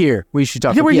 Because we're here, we should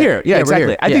talk. Yeah, we're here. Yeah, exactly.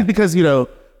 Here. I think because,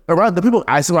 around the people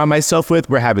I surround myself with,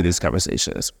 we're having these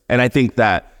conversations. And I think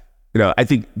that, I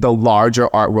think the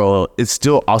larger art world is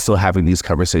still also having these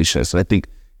conversations. And I think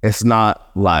it's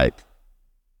not like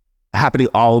happening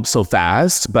all so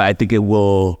fast, but I think it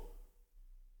will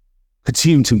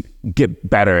continue to get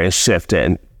better and shift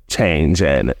and change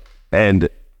and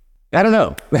I don't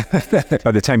know.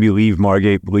 By the time you leave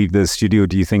the studio,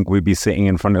 do you think we'd be sitting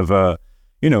in front of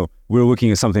we're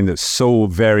looking at something that's so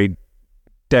very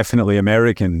definitely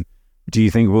American. Do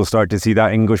you think we'll start to see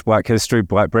that English Black history,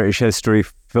 Black British history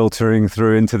filtering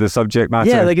through into the subject matter?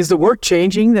 Yeah, like is the work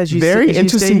changing as you Very as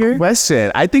interesting you stay here?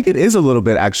 question. I think it is a little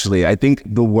bit, actually. I think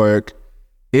the work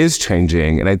is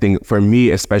changing. And I think for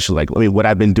me, especially, what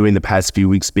I've been doing the past few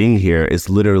weeks being here is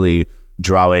literally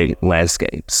drawing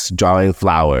landscapes, drawing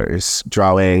flowers,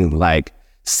 drawing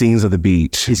scenes of the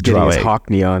beach. He's getting his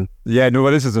Hockney on. Yeah, no,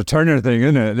 this is a Turner thing,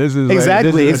 isn't it? This is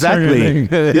exactly.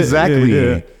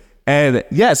 Yeah. And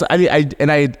yes,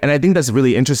 I think that's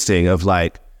really interesting of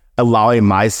allowing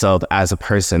myself as a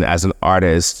person, as an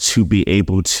artist, to be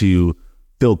able to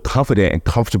feel confident and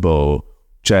comfortable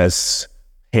just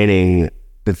painting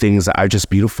the things that are just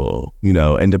beautiful,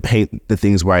 and to paint the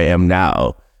things where I am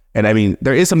now. And I mean,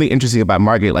 there is something interesting about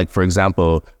Margate. For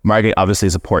example, Margate obviously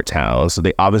is a port town, so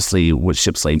they obviously would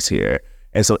ship slaves here.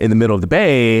 And so in the middle of the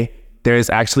bay, there is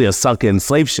actually a sunken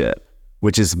slave ship,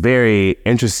 which is very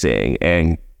interesting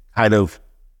and kind of,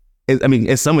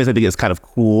 in some ways, I think it's kind of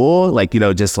cool.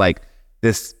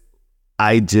 This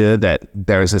idea that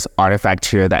there's this artifact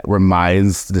here that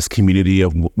reminds this community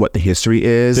of what the history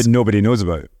is. That nobody knows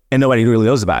about. And nobody really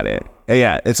knows about it.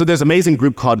 Yeah. And so there's an amazing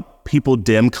group called People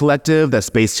Dim Collective that's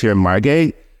based here in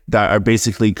Margate that are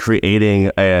basically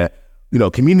creating a,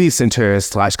 community center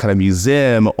 / kind of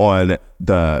museum on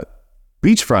the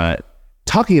beachfront,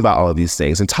 talking about all of these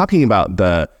things and talking about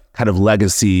the kind of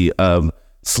legacy of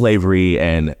slavery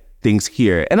and things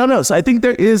here. And I don't know. So I think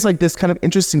there is this kind of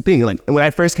interesting thing. When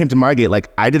I first came to Margate,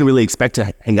 I didn't really expect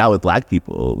to hang out with Black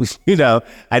people.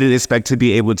 I didn't expect to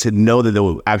be able to know that there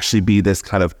would actually be this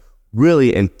kind of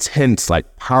really intense,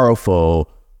 powerful,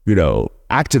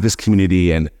 activist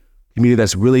community and community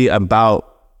that's really about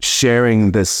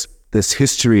sharing this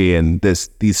history and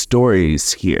these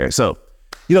stories here. So,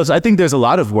 so I think there's a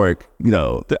lot of work,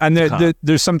 and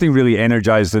there's something really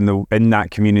energized in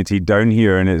that community down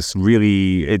here, and it's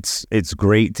really it's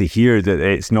great to hear that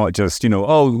it's not just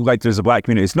there's a Black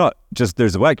community. It's not just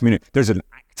there's a Black community. There's an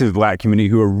active Black community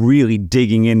who are really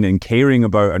digging in and caring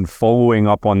about and following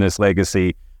up on this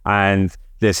legacy and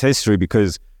this history,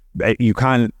 because you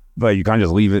can't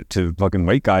just leave it to fucking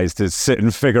white guys to sit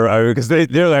and figure it out, because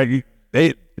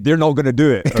they're not going to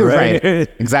do it, right?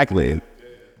 Exactly.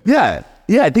 Yeah,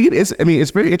 I think it is.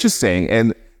 It's very interesting,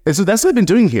 and so that's what I've been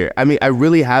doing here. I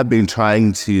really have been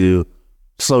trying to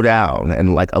slow down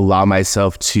and allow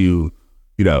myself to,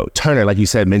 Turner, like you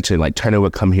said, mentioned Turner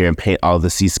would come here and paint all the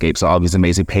seascapes, all these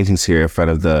amazing paintings here in front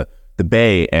of the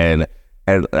bay, and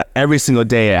every single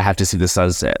day I have to see the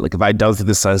sunset. If I don't see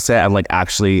the sunset, I'm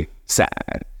actually sad.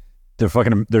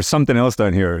 There's something else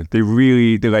down here.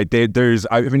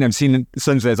 I've seen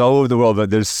sunsets all over the world, but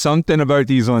there's something about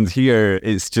these ones here.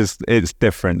 It's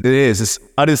different. It is. It's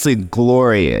honestly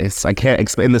glorious. I can't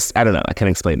explain this. I don't know. I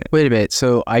can't explain it. Wait a minute.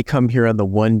 So I come here on the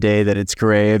one day that it's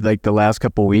gray, the last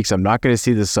couple of weeks, I'm not going to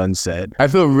see the sunset. I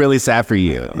feel really sad for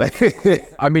you.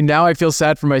 Now I feel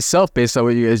sad for myself based on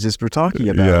what you guys just were talking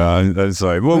about. Yeah, I'm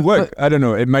sorry. Well, what? I don't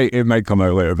know. It might come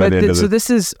out later. So this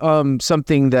is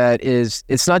something that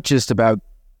it's not just about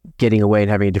getting away and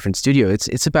having a different studio.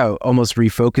 It's about almost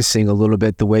refocusing a little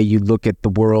bit the way you look at the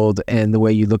world and the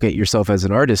way you look at yourself as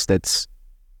an artist. It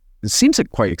seems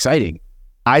quite exciting.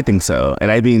 I think so. And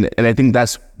I think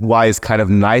that's why it's kind of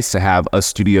nice to have a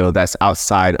studio that's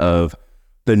outside of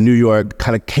the New York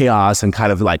kind of chaos and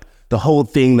kind of the whole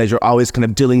thing that you're always kind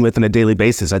of dealing with on a daily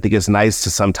basis. I think it's nice to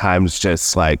sometimes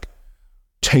just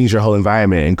change your whole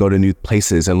environment and go to new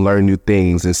places and learn new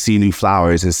things and see new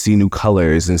flowers and see new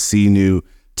colors and see new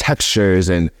textures,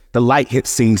 and the light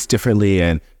hits things differently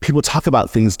and people talk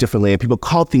about things differently and people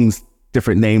call things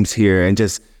different names here, and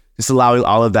just allowing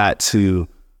all of that to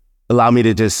allow me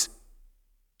to just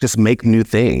just make new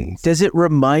things. Does it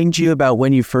remind you about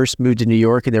when you first moved to New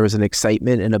York and there was an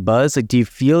excitement and a buzz? Like, do you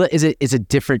feel it? Is it a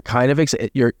different kind of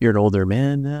you're an older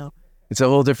man now. It's a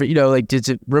whole different, you know, like, does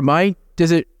it remind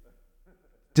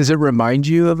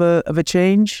you of a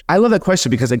change? I love that question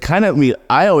because it kind of,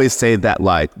 I always say that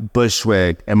like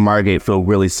Bushwick and Margate feel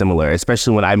really similar,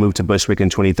 especially when I moved to Bushwick in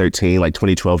 2013, like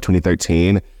 2012,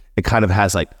 2013. It kind of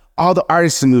has like all the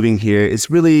artists are moving here. It's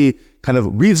really kind of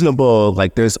reasonable.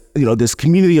 Like there's, you know, this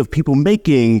community of people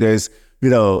making, there's, you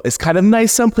know, it's kind of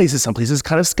nice some places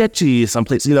kind of sketchy, some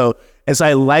places, you know. And so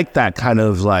I like that kind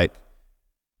of like,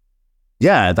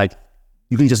 yeah, like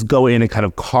you can just go in and kind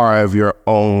of carve your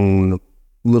own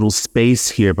little space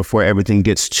here before everything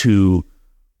gets too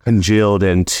congealed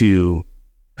and too...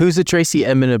 Who's the Tracy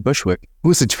Emin of Bushwick?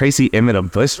 Who's the Tracy Emin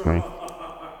of Bushwick?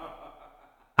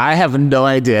 I have no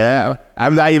idea.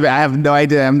 I'm not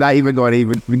even going to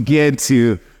even begin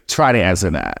to try to answer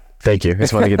that. Thank you. I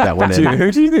just want to get that one in.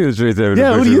 Who do you think is Tracy Emin?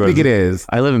 Yeah, who do you think it is?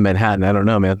 I live in Manhattan. I don't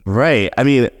know, man. Right. I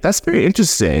mean, that's very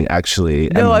interesting, actually.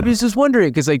 No, I was just wondering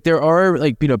because like there are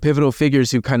like, you know, pivotal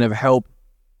figures who kind of help.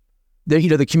 You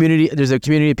know, the community. There's a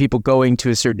community of people going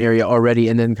to a certain area already,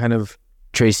 and then kind of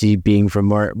Tracy being from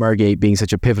Margate, being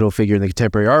such a pivotal figure in the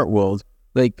contemporary art world.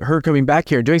 Like her coming back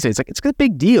here and doing something, it's a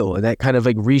big deal, and that kind of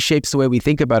like reshapes the way we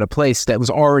think about a place that was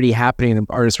already happening and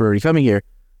artists were already coming here.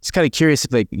 It's kind of curious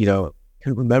if, like, you know, I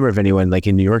can't remember of anyone like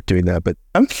in New York doing that, but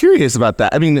I'm curious about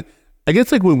that. I mean, I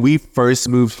guess like when we first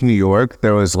moved to New York,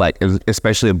 there was like,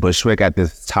 especially in Bushwick at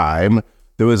this time,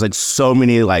 there was like so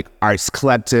many like arts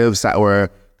collectives that were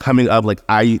coming up. Like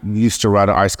I used to run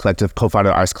an arts collective,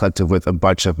 co-founded an arts collective with a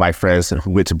bunch of my friends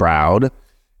who went to Brown.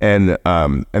 And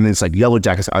it's like Yellow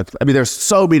Jackets. I mean, there's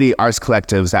so many arts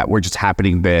collectives that were just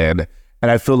happening then. And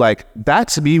I feel like that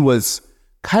to me was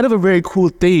kind of a very cool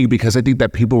thing because I think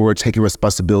that people were taking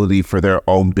responsibility for their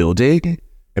own building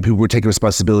and people were taking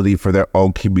responsibility for their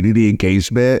own community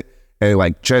engagement and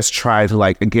like just trying to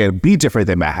like, again, be different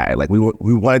than Manhattan. Like we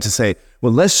wanted to say,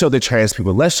 well, let's show the trans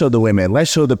people, let's show the women,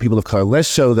 let's show the people of color, let's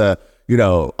show the, you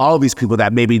know, all of these people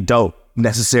that maybe don't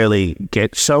necessarily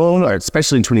get shown, or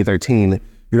especially in 2013,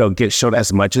 you know, get shown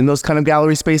as much in those kind of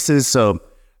gallery spaces. So,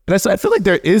 but I feel like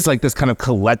there is like this kind of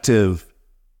collective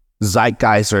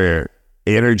zeitgeist or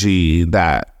energy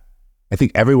that I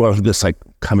think everyone was just like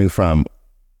coming from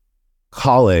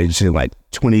college in like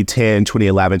 2010,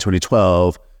 2011,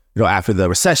 2012, you know, after the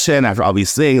recession, after all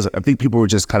these things, I think people were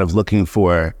just kind of looking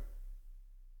for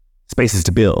spaces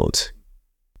to build.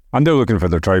 And they're looking for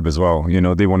their tribe as well. You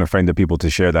know, they want to find the people to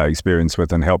share that experience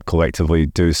with and help collectively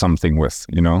do something with,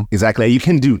 you know? Exactly. You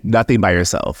can do nothing by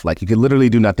yourself. Like you can literally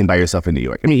do nothing by yourself in New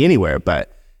York. I mean, anywhere,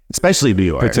 but especially New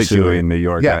York. Particularly in New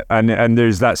York. Yeah. And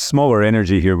there's that smaller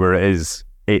energy here where it's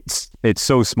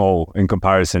so small in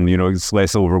comparison, you know, it's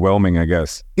less overwhelming, I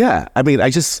guess. Yeah. I mean, I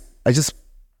just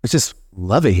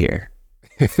love it here.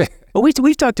 Well,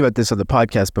 we've talked about this on the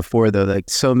podcast before, though. Like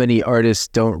so many artists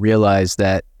don't realize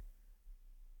that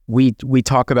we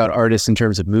talk about artists in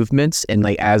terms of movements and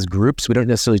like as groups. We don't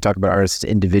necessarily talk about artists as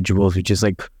individuals who just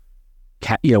like,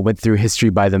 you know, went through history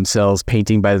by themselves,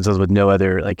 painting by themselves with no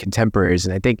other like contemporaries.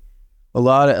 And I think a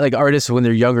lot of like artists when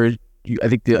they're younger, I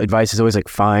think the advice is always like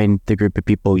find the group of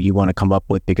people you want to come up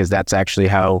with because that's actually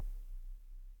how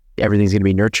everything's going to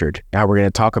be nurtured, how we're going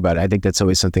to talk about it. I think that's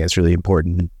always something that's really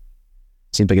important.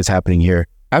 Seems like it's happening here.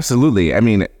 Absolutely. I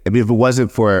mean, if it wasn't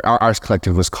for our arts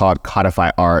collective was called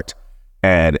Codify Art.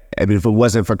 And I mean, if it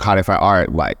wasn't for Codify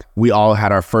Art, like we all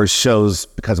had our first shows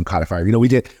because of Codify. You know, we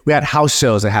had house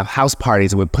shows and have house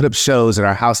parties and we'd put up shows in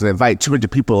our house and invite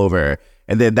 200 people over.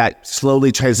 And then that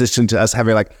slowly transitioned to us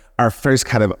having like our first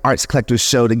kind of arts collective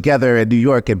show together in New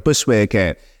York and Bushwick.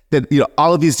 And then, you know,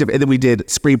 all of these different, and then we did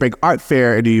Spring Break Art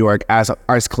Fair in New York as an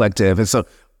arts collective. And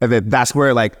then that's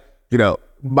where like, you know,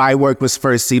 my work was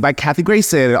first seen by Kathy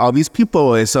Grayson and all these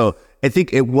people. And so I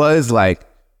think it was like,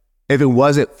 if it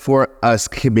wasn't for us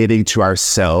committing to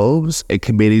ourselves and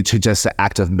committing to just the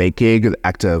act of making, the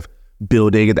act of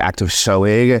building, and the act of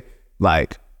showing,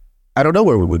 like, I don't know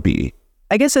where we would be.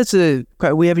 I guess we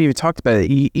haven't even talked about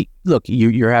it. Look,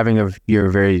 you're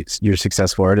a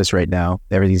successful artist right now.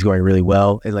 Everything's going really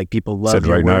well, and like people love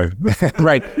your work. Now.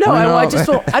 Right. No, I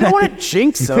don't want to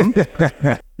jinx them.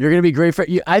 You're gonna be great for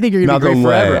you. I think you're gonna be great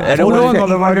forever. I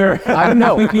don't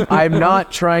know. I'm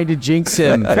not trying to jinx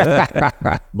him,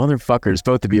 motherfuckers,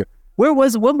 both of you. What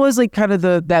was like kind of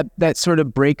that sort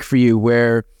of break for you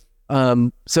where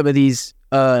some of these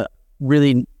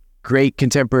really great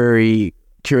contemporary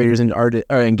curators and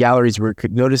and galleries were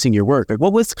noticing your work? Like,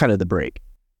 what was kind of the break?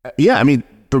 Yeah, I mean,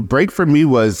 the break for me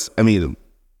was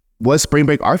Spring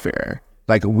Break Art Fair.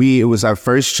 Like it was our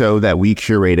first show that we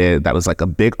curated. That was like a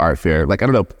big art fair. Like, I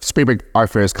don't know, Spring Break Art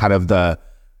Fair is kind of the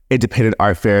independent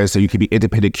art fair. So you could be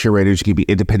independent curators, you could be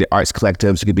independent arts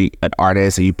collectives, you could be an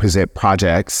artist and you present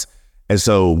projects. And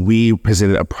so we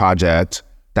presented a project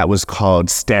that was called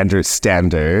Standard,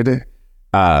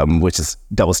 which is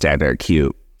double standard,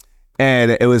 cute.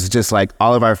 And it was just like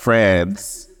all of our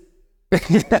friends.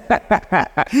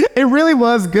 It really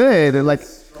was good. Like,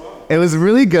 it was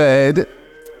really good.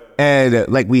 And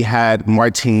like we had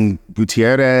Martine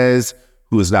Gutierrez,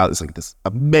 who is now like this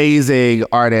amazing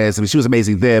artist. I mean, she was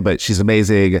amazing then, but she's an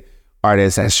amazing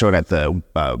artist that showed at the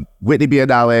Whitney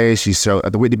Biennale. She showed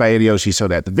at the Whitney Biennial. She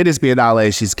showed at the Venice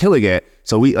Biennale. She's killing it.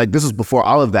 So we like, this was before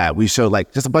all of that. We showed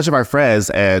like just a bunch of our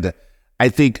friends. And I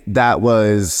think that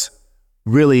was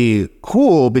really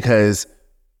cool because,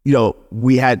 you know,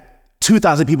 we had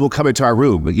 2,000 people come into our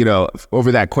room, you know,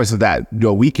 over that course of that, you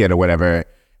know, weekend or whatever.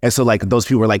 And so like those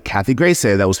people were like Kathy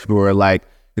Grayson. Those people were like,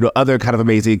 you know, other kind of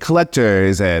amazing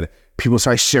collectors, and people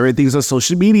started sharing things on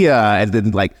social media. And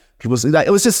then like people, it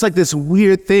was just like this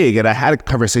weird thing. And I had a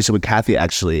conversation with Kathy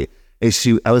actually,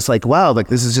 and I was like, wow, like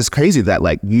this is just crazy that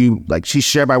like she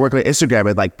shared my work on Instagram,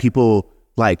 and like people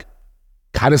like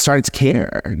kind of started to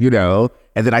care, you know?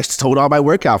 And then I sold all my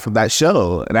work out from that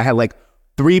show, and I had like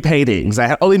 3 paintings. I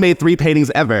had only made 3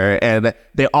 paintings ever, and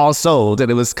they all sold.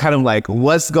 And it was kind of like,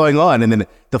 what's going on? And then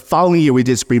the following year we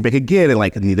did Spring Break again, and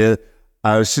like Anita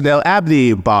Chanel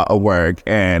Abney bought a work,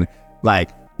 and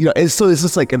like, you know, and so it's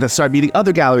just like, and then started meeting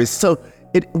other galleries. So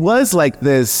it was like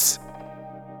this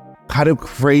kind of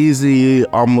crazy,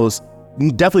 almost,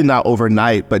 definitely not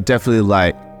overnight, but definitely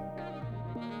like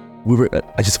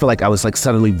I just feel like I was like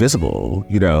suddenly visible,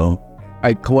 you know?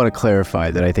 I want to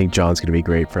clarify that I think Jon's going to be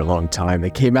great for a long time.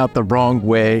 It came out the wrong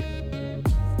way.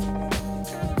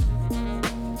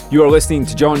 You are listening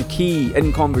to Jon Key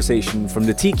in conversation from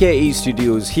the TKE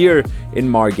studios here in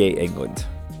Margate, England.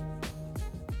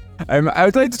 I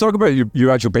would like to talk about your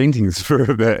actual paintings for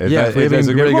a bit. Yeah,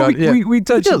 we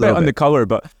touched a bit on the color,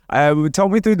 but tell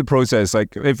me through the process.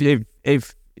 Like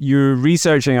if you're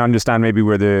researching, I understand maybe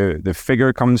where the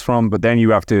figure comes from, but then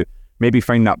you have to maybe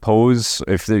find that pose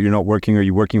if you're not working, or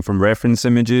you're working from reference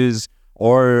images,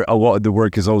 or a lot of the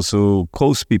work is also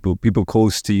close people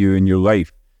close to you in your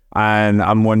life. And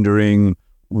I'm wondering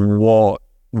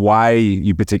why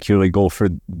you particularly go for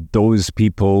those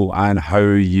people, and how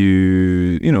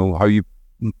you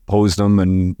pose them,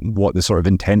 and what the sort of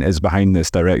intent is behind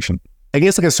this direction. I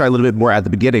guess I can start a little bit more at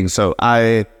the beginning. So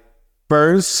I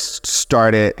first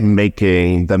started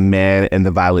making the man in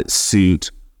the violet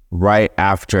suit right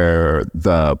after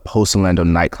the Post Orlando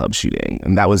nightclub shooting,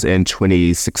 and that was in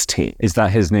 2016. Is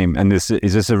that his name? And is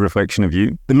this a reflection of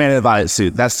you? The man in the violet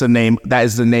suit. That's the name. That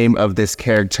is the name of this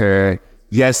character.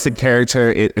 Yes, the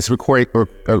character is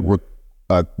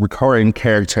a recurring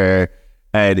character,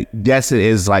 and yes, it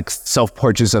is like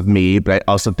self-portraits of me, but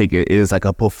I also think it is like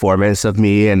a performance of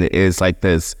me, and it is like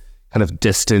this kind of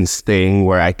distance thing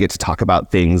where I get to talk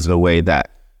about things in a way that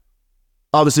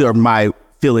obviously are my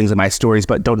feelings and my stories,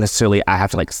 but don't necessarily I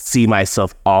have to like see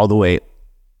myself all the way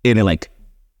in it like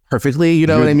perfectly, you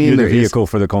know what I mean? You're the vehicle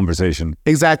for the conversation.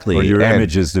 Exactly. Or your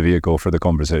image is the vehicle for the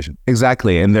conversation.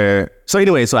 Exactly. And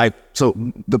so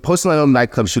the Post Orlando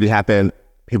nightclub shooting happened.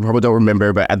 People probably don't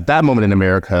remember, but at that moment in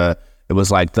America, it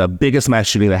was like the biggest mass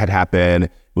shooting that had happened.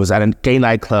 It was at a gay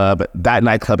nightclub. That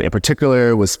nightclub in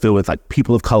particular was filled with like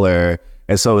people of color.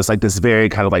 And so it's like this very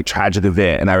kind of like tragic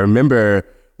event. And I remember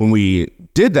when we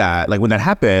did that, like when that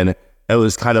happened, it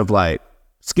was kind of like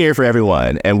scary for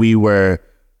everyone. And we were,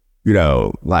 you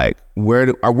know, like,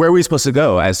 where are we supposed to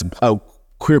go as a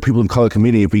queer people of color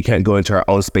community if we can't go into our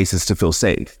own spaces to feel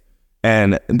safe?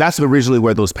 And that's originally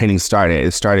where those paintings started.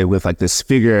 It started with like this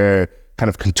figure kind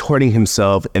of contorting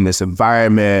himself in this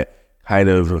environment, kind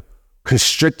of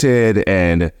constricted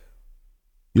and,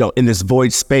 you know, in this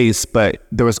void space, but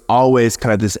there was always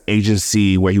kind of this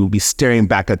agency where he would be staring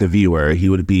back at the viewer. He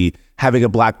would be having a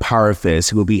black power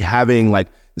fist. He would be having like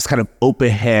this kind of open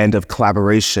hand of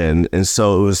collaboration. And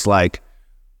so it was like,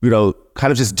 you know,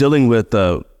 kind of just dealing with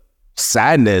the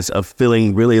sadness of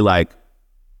feeling really like,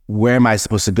 where am I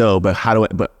supposed to go? But how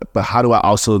do I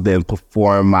also then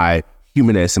perform my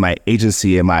humanness and my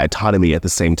agency and my autonomy at the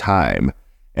same time?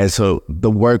 And so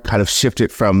the work kind of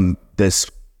shifted from this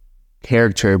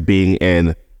character being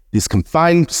in these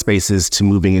confined spaces to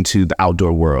moving into the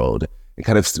outdoor world and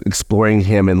kind of exploring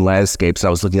him in landscapes. I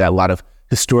was looking at a lot of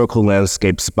historical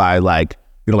landscapes by like,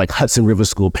 you know, like Hudson River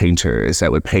School painters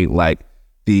that would paint like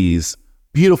these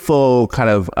beautiful kind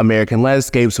of American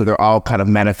landscapes where they're all kind of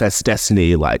manifest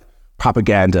destiny, like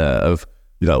propaganda of,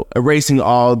 you know, erasing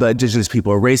all the indigenous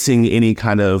people, erasing any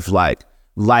kind of like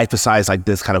life besides like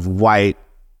this kind of white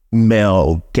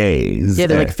male gaze. Yeah,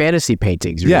 they're like fantasy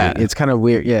paintings. Really. Yeah. It's kind of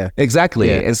weird. Yeah. Exactly.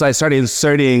 Yeah. And so I started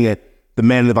inserting the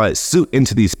man in the violet suit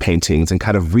into these paintings and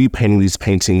kind of repainting these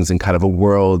paintings in kind of a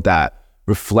world that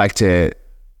reflected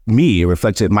me,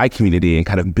 reflected my community, and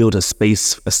kind of built a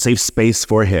safe space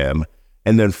for him.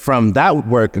 And then from that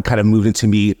work, it kind of moved into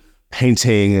me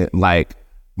painting like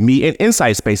me in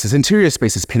inside spaces, interior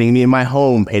spaces, painting me in my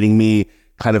home, painting me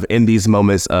kind of in these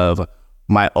moments of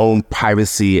my own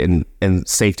privacy and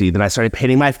safety. Then I started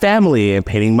painting my family and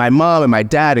painting my mom and my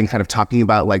dad and kind of talking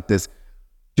about like this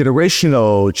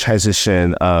generational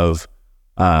transition of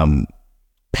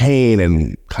pain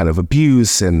and kind of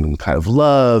abuse and kind of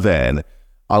love and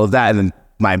all of that. And then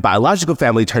my biological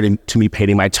family turned into me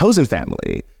painting my chosen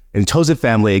family. And chosen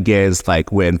family, again, is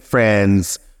like when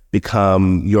friends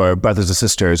become your brothers or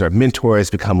sisters, or mentors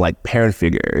become like parent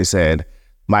figures. And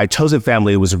my chosen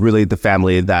family was really the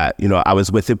family that, you know, I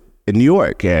was with in New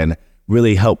York and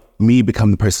really helped me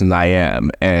become the person I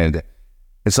am. And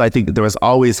so I think there was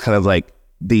always kind of like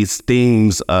these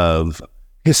themes of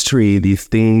history, these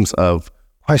themes of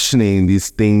questioning, these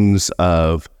themes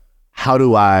of how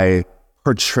do I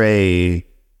portray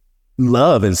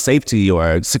love and safety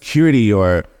or security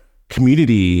or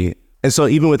community. And so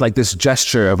even with like this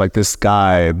gesture of like this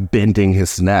guy bending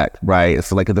his neck, right?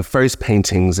 So like in the first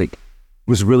paintings, it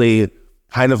was really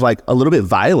kind of like a little bit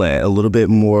violent, a little bit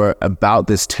more about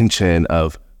this tension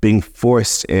of being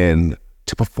forced in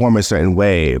to perform a certain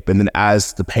way. But then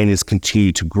as the paintings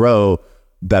continued to grow,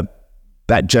 that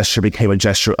gesture became a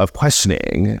gesture of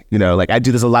questioning. You know, like I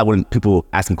do this a lot when people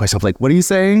ask me questions like, what are you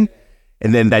saying?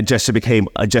 And then that gesture became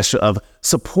a gesture of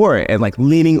support and like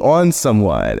leaning on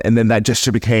someone. And then that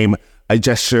gesture became a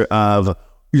gesture of,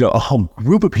 you know, a whole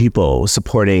group of people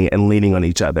supporting and leaning on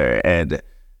each other. And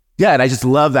yeah, and I just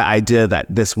love that idea that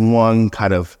this one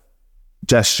kind of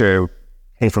gesture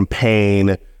came from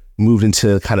pain, moved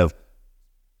into kind of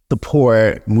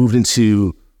support, moved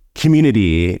into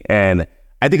community. And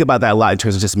I think about that a lot in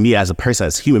terms of just me as a person,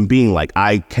 as a human being. Like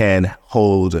I can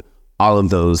hold all of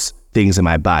those things in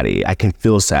my body. I can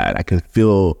feel sad. I can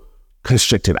feel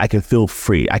constricted. I can feel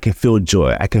free. I can feel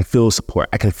joy. I can feel support.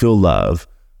 I can feel love.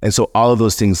 And so all of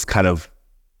those things kind of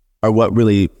are what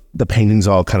really the paintings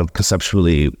all kind of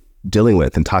conceptually dealing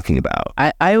with and talking about.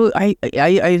 I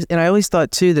always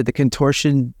thought too that the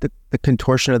contortion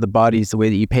of the bodies, the way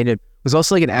that you painted, was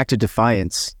also like an act of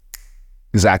defiance.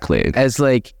 Exactly. As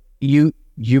like you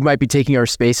might be taking our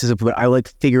spaces, but I like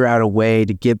figure out a way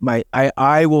to give my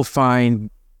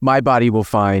body will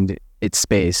find its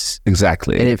space.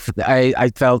 Exactly. And if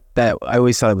I felt that, I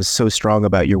always thought it was so strong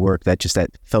about your work that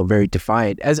felt very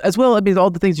defiant as well. I mean,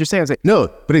 all the things you're saying, I was like,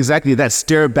 no, but exactly that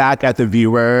stare back at the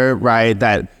viewer, right?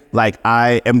 That like,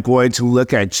 I am going to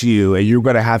look at you and you're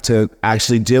going to have to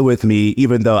actually deal with me,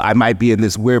 even though I might be in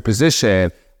this weird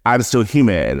position. I'm still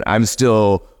human. I'm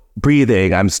still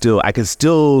breathing. I can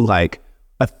still like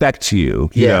affect you.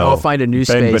 You know? I'll find a new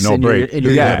space. But no break.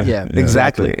 Yeah,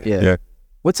 exactly. Yeah.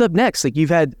 What's up next? Like you've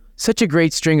had such a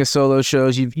great string of solo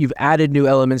shows. You've added new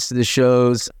elements to the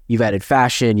shows. You've added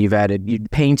fashion. You've added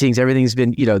paintings. Everything's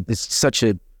been, you know, it's such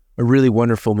a really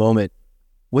wonderful moment.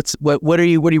 What are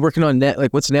you working on next?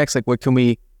 Like what's next? Like what can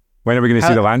we? When are we going to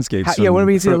see the landscapes? When are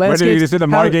we going to see the landscapes? When are we going to see the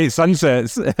Margate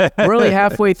sunsets? We're only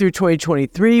halfway through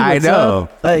 2023. I know.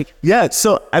 Like, yeah.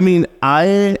 So, I mean,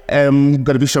 I am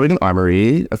going to be showing in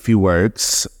Armory a few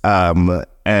works,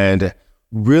 and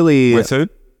really with who?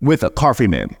 With Carl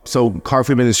Freeman. So Carl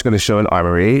Freeman is going to show in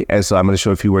Armory, and so I'm going to show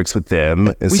a few works with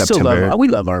them in September. We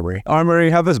love Armory.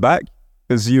 Armory, have us back.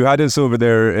 Because you had us over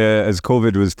there as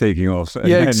COVID was taking off. And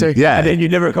yeah, and then you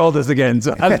never called us again.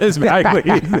 So have us back,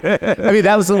 please. I mean,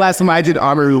 that was the last time I did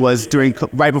Armory was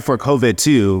right before COVID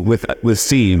too, with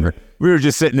Steve. We were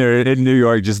just sitting there in New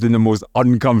York, just in the most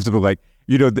uncomfortable, like,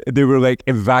 you know, they were like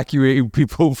evacuating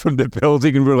people from the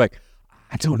building, and we were like,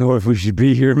 I don't know if we should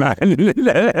be here, man.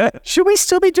 Should we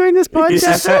still be doing this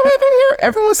podcast? Yeah.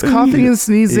 Everyone's coughing and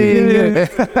sneezing.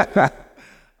 Yeah.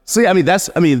 So yeah, I mean that's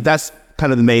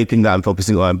kind of the main thing that I'm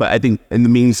focusing on. But I think in the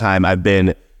meantime,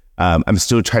 I'm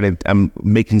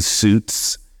making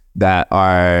suits that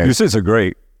are. Your suits are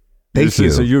great. Thank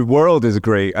you. So your world is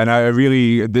great, and I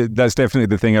really that's definitely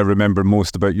the thing I remember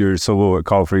most about your solo at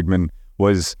Carl Friedman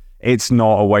was. It's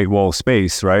not a white wall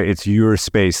space, right? It's your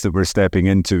space that we're stepping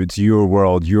into. It's your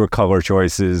world, your color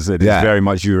choices. It is very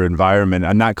much your environment.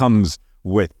 And that comes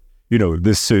with, you know,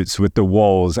 the suits, with the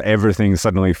walls. Everything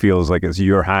suddenly feels like it's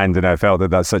your hand. And I felt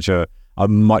that that's such a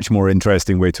much more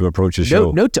interesting way to approach a show.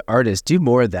 Note to artists, do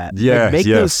more of that. Yeah, like make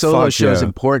those solo shows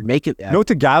important. Make it. Note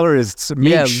to gallerists,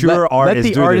 make sure let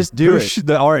the artist do push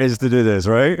the artist to do this,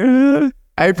 right?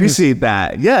 I appreciate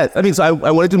that. Yeah, I mean, so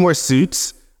I want to do more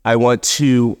suits. I want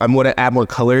to add more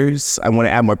colors. I want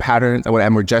to add more patterns. I want to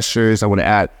add more gestures. I want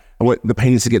the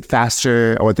paintings to get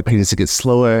faster. I want the paintings to get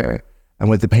slower. I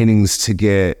want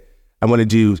to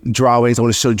do drawings. I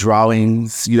want to show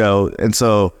drawings, and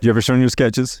so. Do you ever show your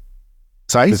sketches?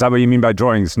 Sorry? Is that what you mean by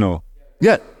drawings? No.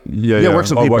 Yeah.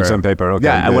 Works on paper. Works on paper. Okay.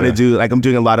 Yeah, I want to do, like, I'm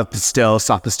doing a lot of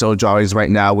soft pastel drawings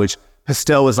right now, which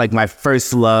pastel was like my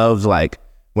first love, like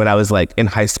when I was like in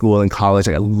high school and college.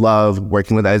 Like, I love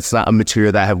working with that. It's not a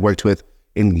material that I have worked with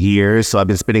in years. So I've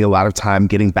been spending a lot of time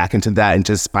getting back into that and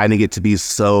just finding it to be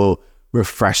so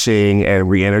refreshing and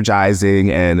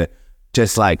re-energizing, and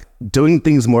just like doing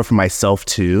things more for myself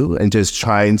too, and just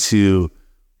trying to,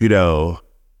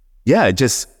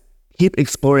 just keep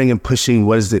exploring and pushing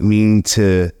what does it mean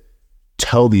to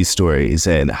tell these stories,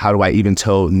 and how do I even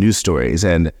tell new stories,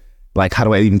 and like how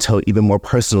do I even tell even more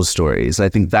personal stories. I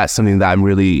think that's something that I'm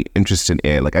really interested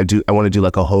in. Like I want to do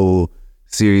like a whole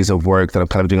series of work that I'm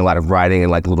kind of doing a lot of writing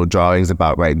and like little drawings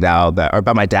about right now that are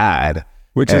about my dad.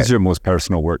 Which is your most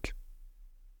personal work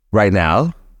right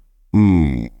now?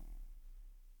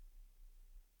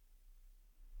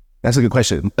 That's a good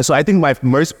question. So I think my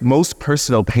most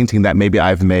personal painting that maybe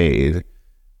I've made,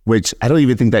 which I don't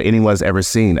even think that anyone's ever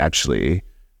seen actually,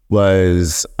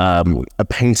 was a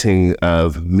painting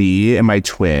of me and my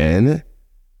twin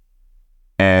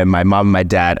and my mom and my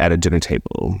dad at a dinner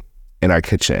table in our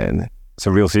kitchen. It's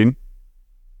a real scene?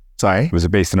 Sorry? Was it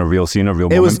based on a real scene, a real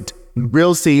moment? It was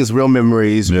real scenes, real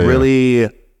memories, really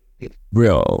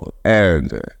real.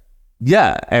 And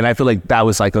yeah, and I feel like that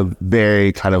was like a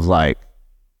very kind of like,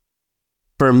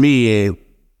 for me,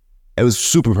 it was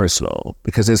super personal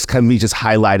because it's kind of me just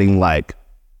highlighting like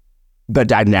the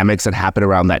dynamics that happen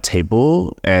around that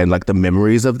table and like the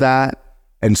memories of that.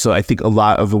 And so I think a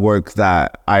lot of the work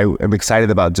that I am excited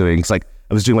about doing, it's like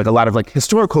I was doing like a lot of like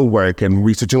historical work and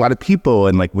researching a lot of people,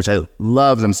 and like, which I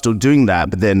love, and I'm still doing that.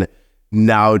 But then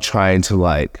now trying to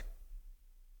like,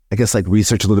 I guess like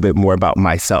research a little bit more about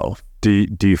myself. Do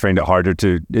you find it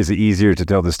is it easier to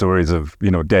tell the stories of,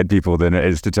 dead people than it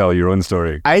is to tell your own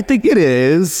story? I think it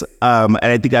is. And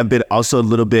I think I've been also a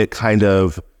little bit kind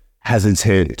of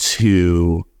hesitant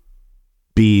to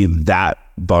be that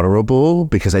vulnerable,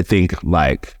 because I think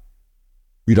like,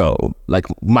 like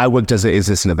my work doesn't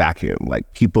exist in a vacuum.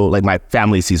 Like people, like my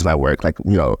family sees my work, like,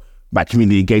 my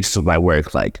community engages with my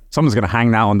work. Like someone's going to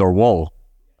hang that on their wall.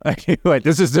 Like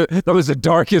that was the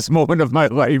darkest moment of my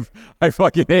life. I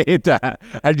fucking hate that.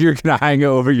 And you're gonna hang it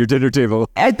over your dinner table.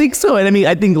 I think so. And I mean,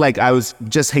 I think like I was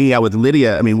just hanging out with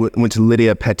Lydia. I mean, went to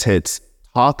Lydia Petit's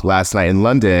talk last night in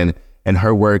London, and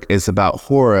her work is about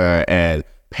horror and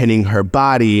painting her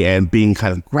body and being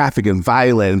kind of graphic and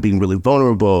violent and being really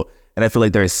vulnerable. And I feel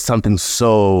like there is something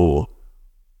so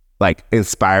like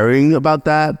inspiring about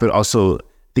that, but also I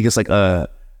think it's like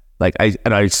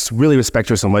I really respect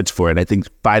her so much for it. I think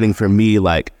fighting for me,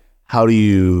 like, how do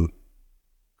you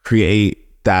create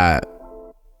that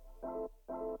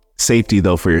safety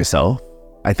though for yourself?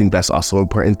 I think that's also an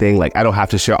important thing. Like, I don't have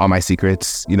to share all my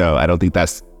secrets. I don't think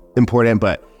that's important,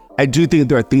 but I do think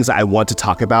there are things that I want to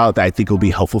talk about that I think will be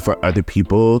helpful for other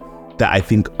people that I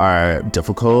think are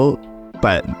difficult,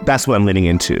 but that's what I'm leaning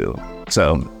into.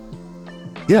 So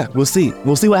yeah, we'll see.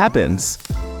 We'll see what happens.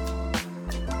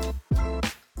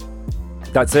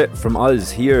 That's it from us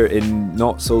here in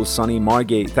not so sunny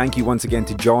Margate. Thank you once again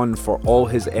to Jon for all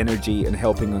his energy and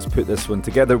helping us put this one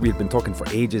together. We've been talking for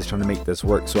ages trying to make this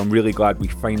work, so I'm really glad we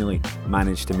finally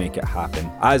managed to make it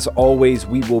happen. As always,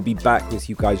 we will be back with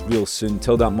you guys real soon.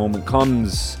 Till that moment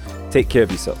comes, take care of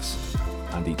yourselves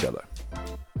and each other.